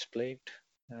know where it's played.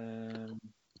 Um,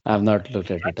 I've not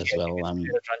looked at it Ranchi, as I think well. it's played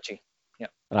I'm at Ranchi. Yeah,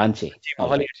 Ranchi. Ranchi, All Mohali,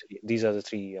 right. and Delhi. These are the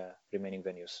three remaining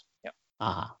venues. Yeah,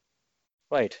 Ah.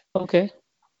 right, Okay.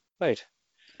 right.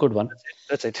 Good one.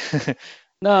 That's it.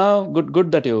 No,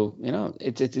 good that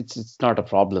it's not a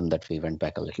problem that we went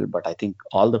back a little, but I think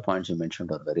all the points you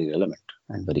mentioned are very relevant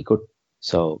and very good.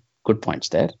 So good points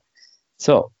there.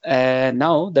 So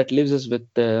now that leaves us with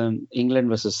England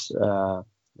versus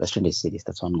West Indies series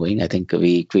that's ongoing. I think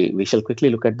we shall quickly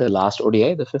look at the last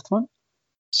ODI, the fifth one.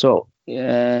 So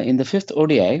in the fifth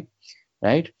ODI,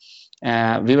 right?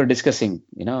 We were discussing,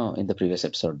 in the previous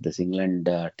episode, this England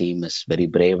team is very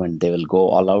brave and they will go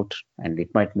all out, and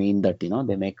it might mean that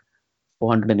they make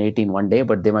 418 one day,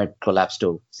 but they might collapse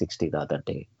to 60 the other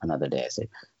day, another day. I say,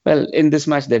 well, in this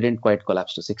match they didn't quite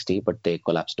collapse to 60, but they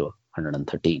collapsed to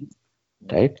 113,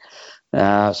 right?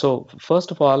 So first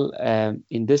of all,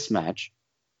 in this match,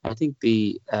 I think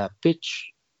the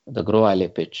pitch, the Gro Alley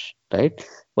pitch, right,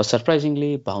 was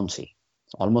surprisingly bouncy,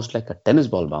 almost like a tennis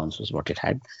ball bounce was what it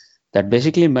had. That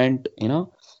basically meant,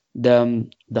 the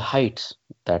heights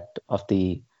that of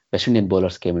the West Indian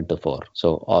bowlers came into fore.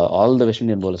 So all the West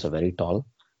Indian bowlers are very tall.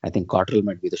 I think Cottrell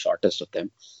might be the shortest of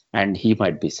them, and he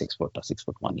might be 6 foot or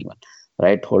 6'1" even.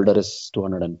 Right, Holder is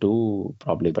 202,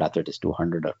 probably Brathwaite is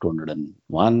 200 or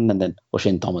 201, and then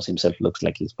O'Shane Thomas himself looks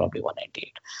like he's probably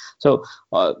 198. So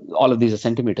all of these are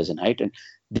centimeters in height, and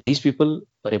these people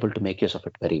were able to make use of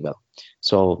it very well.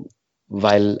 So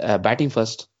while batting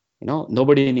first,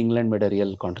 nobody in England made a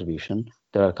real contribution.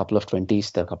 There are a couple of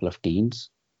 20s, there are a couple of teens,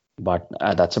 but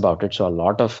that's about it. So a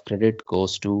lot of credit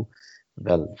goes to,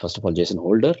 well, first of all, Jason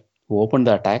Holder, who opened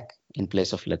the attack in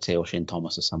place of, let's say, O'Shane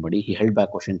Thomas or somebody. He held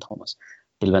back O'Shane Thomas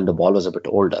till when the ball was a bit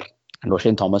older. And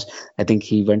O'Shane Thomas, I think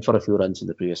he went for a few runs in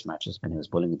the previous matches when he was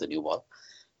bowling with the new ball.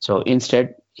 So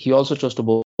instead, he also chose to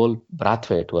bowl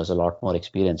Brathwaite, who has a lot more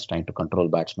experience trying to control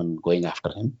batsmen going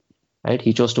after him. Right?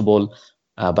 He chose to bowl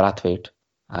Brathwaite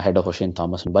ahead of O'Shane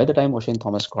Thomas. And by the time O'Shane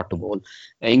Thomas got to bowl,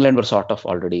 England were sort of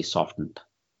already softened,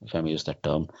 if I may use that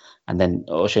term. And then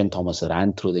O'Shane Thomas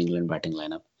ran through the England batting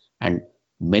lineup. And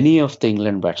many of the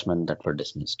England batsmen that were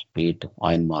dismissed, be it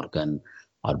Owen Morgan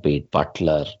or be it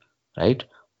Butler, right?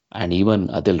 And even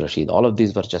Adil Rashid, all of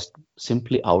these were just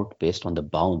simply out based on the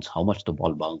bounce, how much the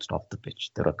ball bounced off the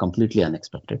pitch. They were completely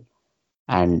unexpected.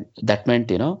 And that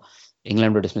meant,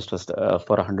 England were dismissed for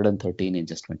 113 in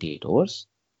just 28 overs,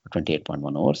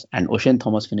 28.1 overs. And O'Shane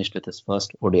Thomas finished with his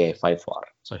first ODI 5 for.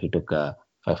 So he took 5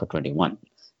 for 21.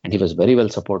 And he was very well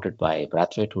supported by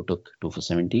Brathwaite, who took 2 for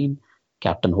 17,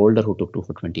 Captain Holder, who took 2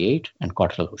 for 28, and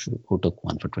Cottrell, who took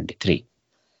 1 for 23.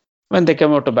 When they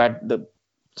came out to bat, the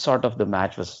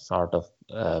match was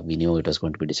we knew it was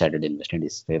going to be decided in West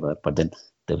Indies' favor, but then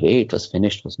the way it was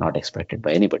finished was not expected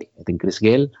by anybody. I think Chris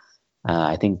Gayle,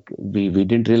 I think we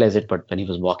didn't realize it, but when he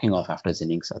was walking off after his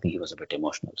innings, I think he was a bit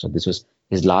emotional. So this was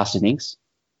his last innings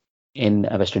in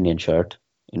a West Indian shirt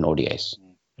in ODIs,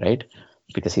 right?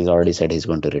 Because he's already said he's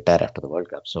going to retire after the World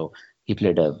Cup. So he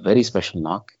played a very special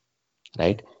knock,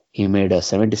 right? He made a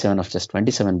 77 of just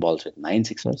 27 balls with 9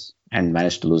 sixers and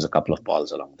managed to lose a couple of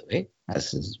balls along the way,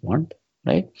 as is wont,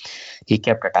 right? He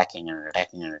kept attacking and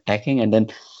attacking and attacking. And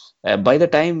then by the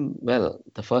time,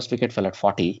 the first wicket fell at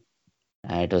 40.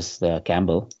 It was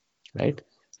Campbell, right?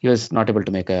 He was not able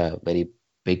to make a very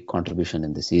big contribution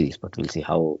in the series, but we'll see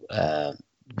how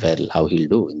he'll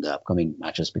do in the upcoming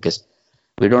matches, because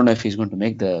we don't know if he's going to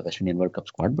make the West Indian World Cup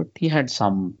squad, but he had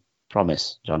some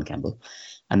promise, John Campbell.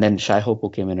 And then Shai Hope, who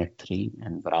came in at 3,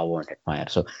 and Bravo and Admire.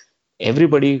 So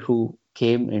everybody who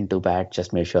came into bat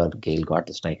just made sure Gayle got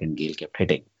the strike, and Gayle kept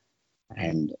hitting.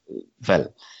 And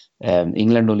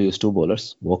England only used 2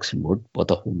 bowlers, Vokes and Wood,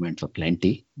 both of whom went for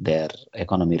plenty. Their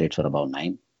economy rates were about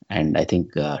 9. And I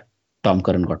think Tom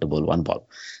Curran got to bowl 1 ball.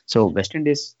 So West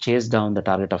Indies chased down the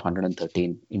target of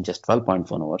 113 in just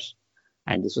 12.1 overs.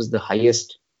 And this was the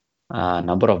highest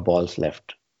number of balls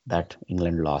left that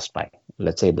England lost by.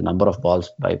 Let's say the number of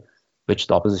balls by which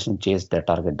the opposition chased their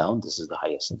target down, this is the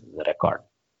highest, this is the record.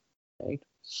 Right.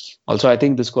 Also, I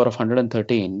think the score of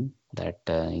 113 that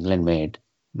England made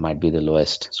might be the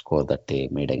lowest score that they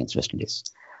made against West Indies.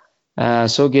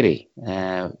 So, Giri,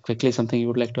 quickly, something you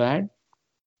would like to add?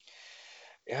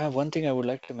 Yeah, one thing I would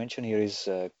like to mention here is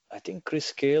I think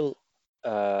Chris Gayle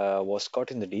was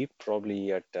caught in the deep,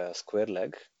 probably at square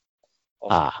leg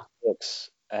of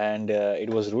Brooks, and it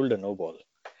was ruled a no ball.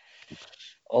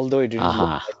 Although it didn't look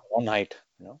like on height,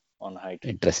 on height.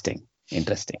 Interesting.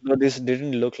 No, this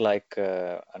didn't look like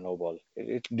a no ball.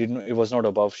 It didn't. It was not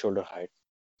above shoulder height.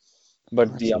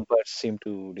 But the umpires seem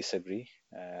to disagree.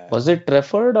 Was it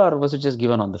referred, or was it just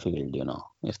given on the field?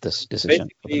 If this decision.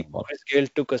 Basically, Chris Gayle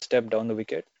took a step down the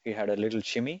wicket. He had a little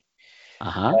shimmy,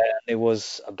 and it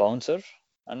was a bouncer,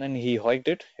 and then he hoiked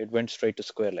it. It went straight to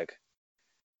square leg.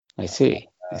 I see.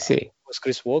 It was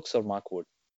Chris Vokes or Mark Wood.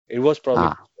 It was probably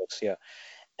Chris Vokes, yeah.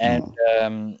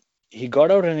 And he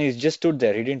got out and he just stood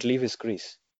there. He didn't leave his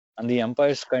crease. And the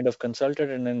umpires kind of consulted,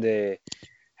 and then they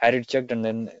had it checked, and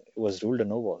then it was ruled a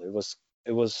no ball.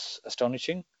 It was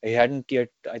astonishing. He hadn't yet.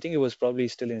 I think he was probably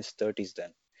still in his 30s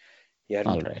then. He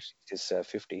hadn't reached his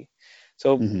 50.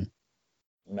 So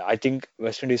I think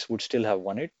West Indies would still have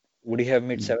won it. Would he have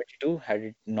made 72 had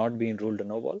it not been ruled a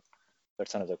no ball?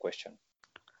 That's another question.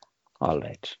 All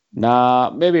right. Now,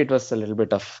 maybe it was a little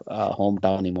bit of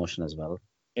hometown emotion as well.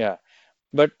 Yeah.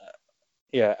 But,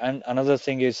 yeah. And another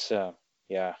thing is,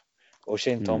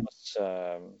 O'Shane Thomas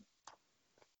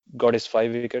got his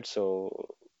 5 wickets. So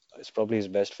it's probably his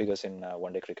best figures in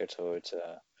one-day cricket. So it's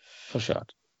for sure.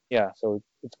 Yeah. So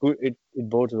it's good. It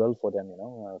bodes well for them,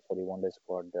 for the one-day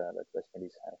squad that West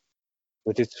Indies have,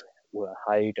 with its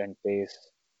height and pace.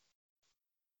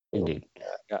 Indeed.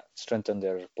 Strengthen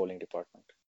their bowling department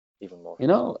even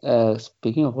more.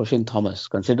 Speaking of O'Shane Thomas,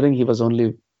 considering he was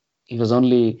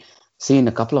only seen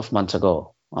a couple of months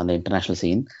ago on the international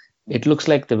scene, it looks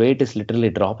like the weight is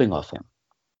literally dropping off him.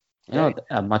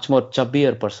 A much more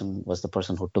chubbier person was the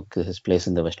person who took his place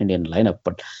in the West Indian lineup.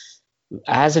 But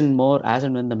as and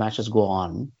when the matches go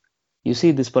on, you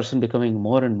see this person becoming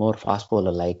more and more fast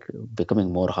bowler, like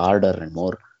becoming more harder and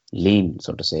more lean,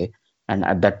 so to say.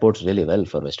 And that bodes really well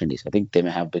for West Indies. I think they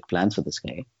may have big plans for this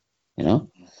guy.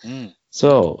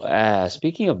 So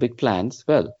speaking of big plans,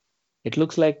 it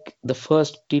looks like the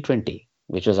first T20,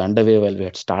 which was underway while we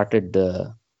had started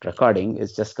the recording,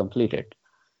 is just completed.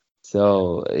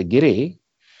 So, Giri,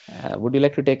 would you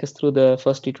like to take us through the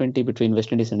first T20 between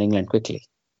West Indies and England quickly?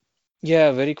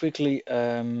 Yeah, very quickly.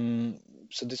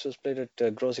 So this was played at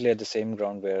Groseley, at the same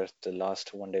ground where the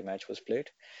last one-day match was played.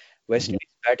 West Mhm.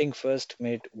 Indies batting first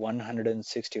made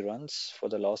 160 runs for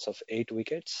the loss of 8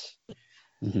 wickets.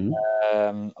 Mhm.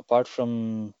 Apart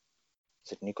from,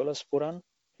 is it Nicholas Puran?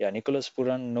 Yeah, Nicholas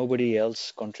Puran, nobody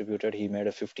else contributed. He made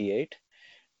a 58.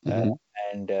 Uh, Mhm.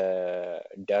 and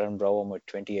Darren Bravo made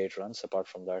 28 runs. Apart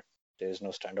from that, there is no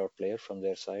standout player from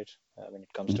their side when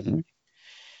it comes to. Mhm.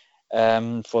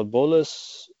 For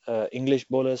bowlers, English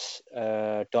bowlers,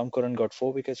 Tom Curran got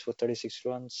 4 wickets for 36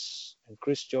 runs, and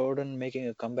Chris Jordan making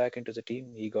a comeback into the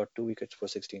team. He got 2 wickets for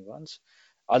 16 runs.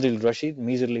 Adil Rashid,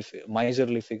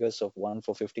 miserly figures of 1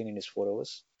 for 15 in his 4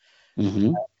 overs.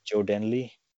 Mhm. Joe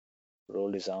Denley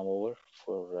rolled his arm over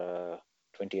for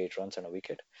 28 runs and a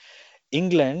wicket.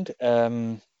 England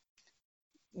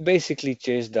basically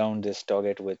chased down this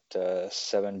target with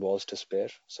 7 balls to spare,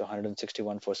 so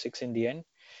 161 for 6 in the end.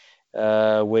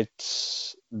 With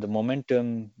the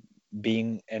momentum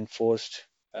being enforced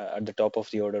at the top of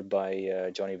the order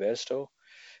by Johnny Bairstow,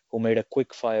 who made a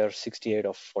quick fire 68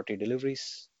 of 40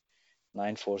 deliveries,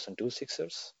 9 fours and 2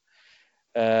 sixers.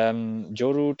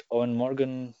 Joe Root, Owen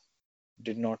Morgan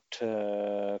did not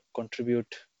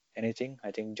contribute anything.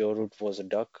 I think Joe Root was a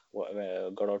duck,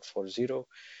 got out for 0,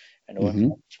 and Owen Mhm.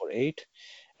 Morgan for 8.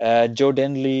 Joe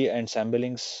Denley and Sam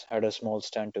Billings had a small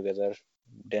stand together.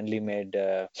 Denley made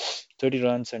 30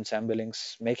 runs, and Sam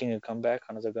Billings making a comeback.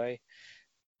 Another guy.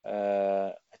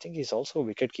 I think he's also a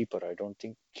wicket keeper. I don't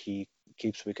think he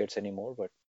keeps wickets anymore,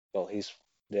 but well, he's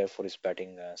there for his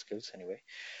batting skills anyway.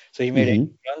 So he made Mhm.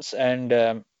 8 runs, and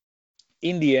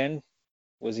in the end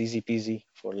was easy peasy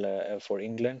for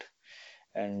England.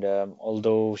 And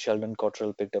although Sheldon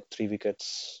Cottrell picked up 3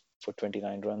 wickets for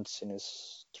 29 runs in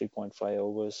his 3.5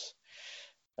 overs,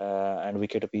 and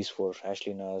wicket apiece for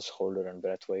Ashley Nurse, Holder, and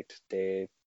Brathwaite, they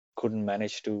couldn't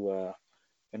manage to,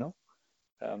 you know,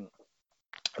 um,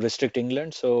 restrict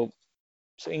England. So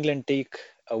England take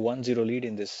a 1-0 lead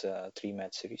in this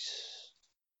 3-match series.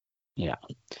 Yeah.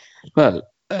 Well,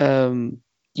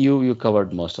 you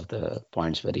covered most of the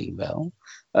points very well.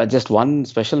 Just one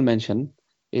special mention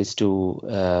is to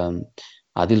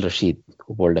Adil Rashid,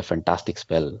 who bowled a fantastic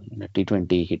spell in a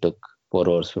T20. He took 4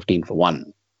 overs, 15 for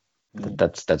one. Mm,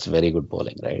 That's very good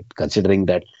bowling, right? Considering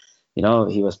that,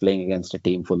 he was playing against a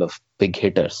team full of big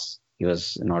hitters. He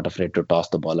was not afraid to toss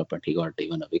the ball up, and he got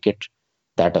even a wicket,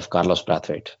 that of Carlos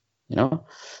Brathwaite. You know,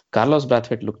 Carlos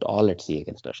Brathwaite looked all at sea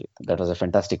against Rashid. That was a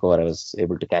fantastic over. I was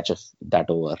able to catch that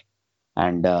over,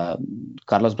 and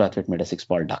Carlos Brathwaite made a 6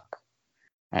 ball duck,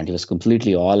 and he was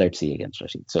completely all at sea against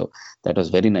Rashid. So that was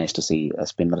very nice to see a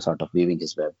spinner sort of weaving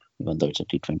his web, even though it's a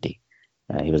T20.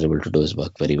 He was able to do his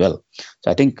work very well.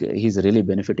 So I think he's really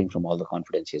benefiting from all the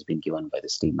confidence he has been given by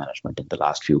this team management in the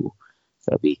last few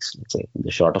weeks, let's say, in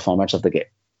the shorter formats of the game.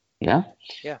 Yeah.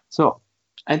 yeah, So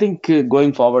I think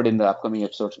going forward in the upcoming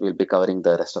episodes, we'll be covering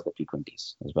the rest of the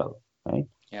T20s as well, right?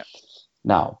 yeah.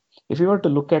 Now, if we were to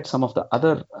look at some of the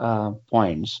other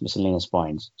points, miscellaneous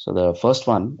points, so the first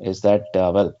one is that,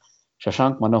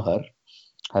 Shashank Manohar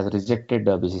has rejected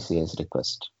BCCI's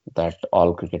request that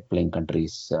all cricket playing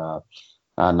countries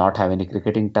not have any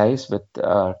cricketing ties with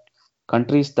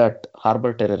countries that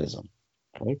harbor terrorism,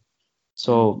 right? Mm,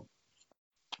 So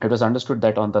it was understood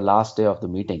that on the last day of the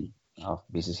meeting of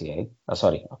BCCI, of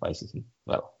ICC,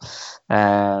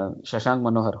 Shashank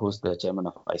Manohar, who's the chairman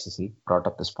of ICC, brought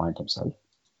up this point himself,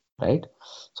 right?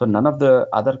 So none of the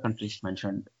other countries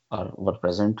mentioned or were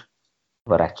present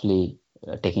were actually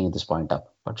taking this point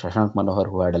up. But Shashank Manohar,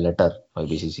 who had a letter by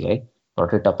BCCI,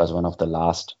 brought it up as one of the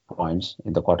last points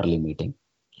in the quarterly meeting,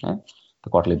 eh, the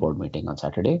quarterly mm, board meeting on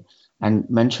Saturday, and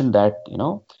mentioned that,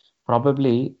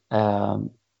 probably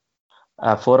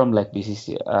a forum like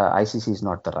ICC is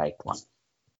not the right one,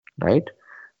 right?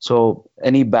 So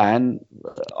any ban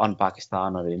on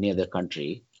Pakistan or any other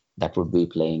country that would be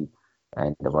playing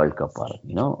in the World Cup, or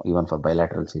even for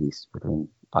bilateral series between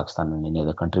Pakistan and any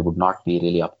other country, would not be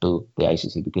really up to the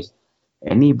ICC, because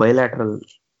any bilateral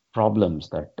problems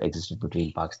that existed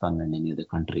between Pakistan and any other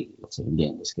country, let's say India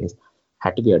in this case,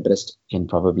 had to be addressed in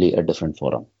probably a different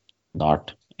forum,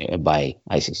 not by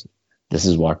ICC. This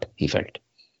is what he felt,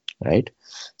 right?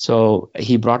 So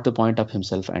he brought the point up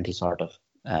himself, and he sort of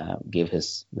gave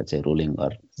his, let's say, ruling,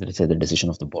 or let's say the decision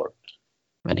of the board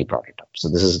when he brought it up. So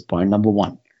this is point number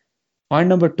one. Point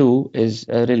number two is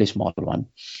a really small one.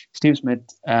 Steve Smith,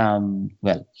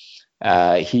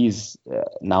 he's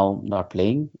now not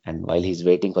playing, and while he's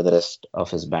waiting for the rest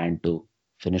of his band to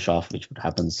finish off, which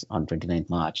happens on 29th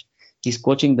March, he's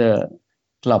coaching the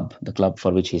club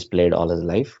for which he's played all his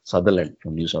life, Sutherland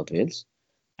from New South Wales,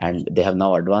 and they have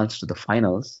now advanced to the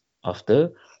finals of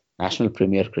the National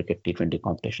Premier Cricket T20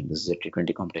 competition. This is a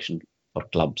T20 competition for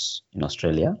clubs in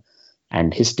Australia,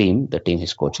 and his team, the team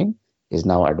he's coaching, is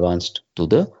now advanced to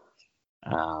the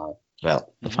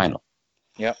the final.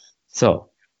 Yeah. So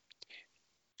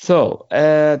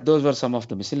those were some of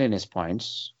the miscellaneous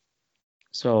points.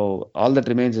 So all that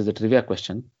remains is the trivia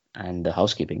question and the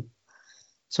housekeeping.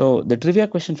 So the trivia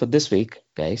question for this week,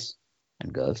 guys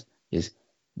and girls, is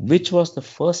which was the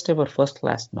first ever first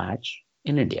class match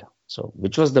in India? So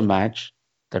which was the match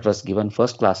that was given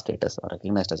first class status or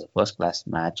recognized as a first class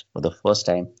match for the first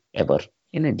time ever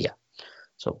in India?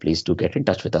 So please do get in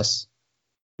touch with us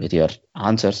with your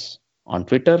answers. On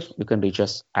Twitter, you can reach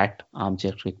us at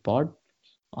Armchair Cricket Pod.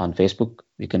 On Facebook,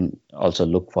 you can also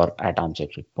look for at Armchair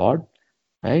Cricket Pod,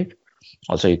 right?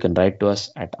 Also, you can write to us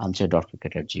at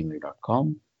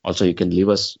armchair.cricket@gmail.com. Also, you can leave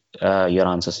us your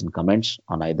answers in comments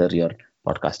on either your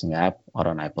podcasting app or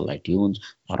on Apple iTunes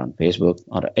or on Facebook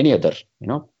or any other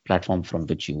platform from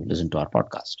which you listen to our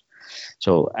podcast.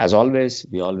 So, as always,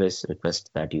 we always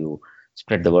request that you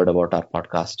spread the word about our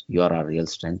podcast. You are our real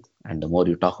strength, and the more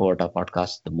you talk about our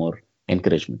podcast, the more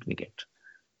encouragement we get.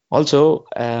 Also,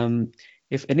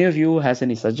 if any of you has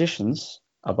any suggestions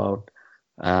about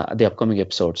the upcoming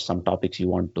episodes, some topics you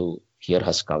want to hear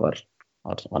us cover,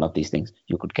 or one of these things,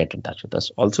 you could get in touch with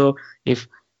us. Also, if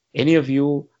any of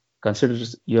you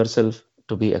considers yourself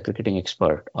to be a cricketing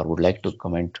expert or would like to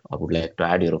comment or would like to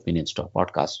add your opinions to our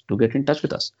podcast, to get in touch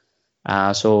with us.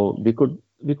 So we could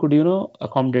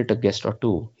accommodate a guest or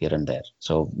two here and there.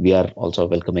 So we are also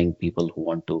welcoming people who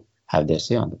want to have their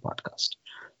say on the podcast.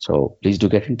 So please do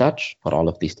get in touch for all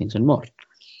of these things and more.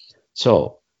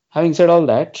 So having said all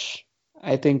that,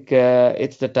 I think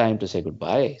it's the time to say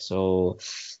goodbye. So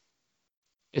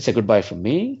it's a goodbye from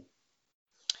me.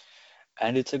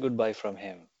 And it's a goodbye from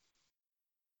him.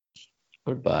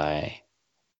 Goodbye.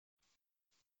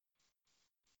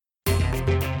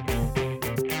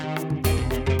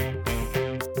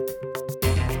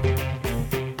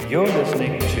 You're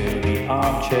listening to the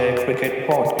Armchair Cricket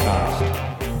Podcast.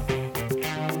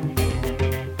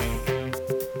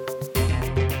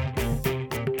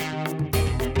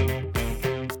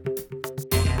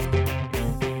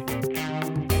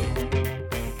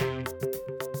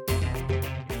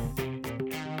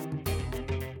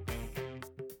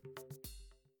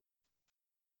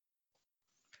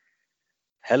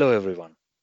 Hello, everyone.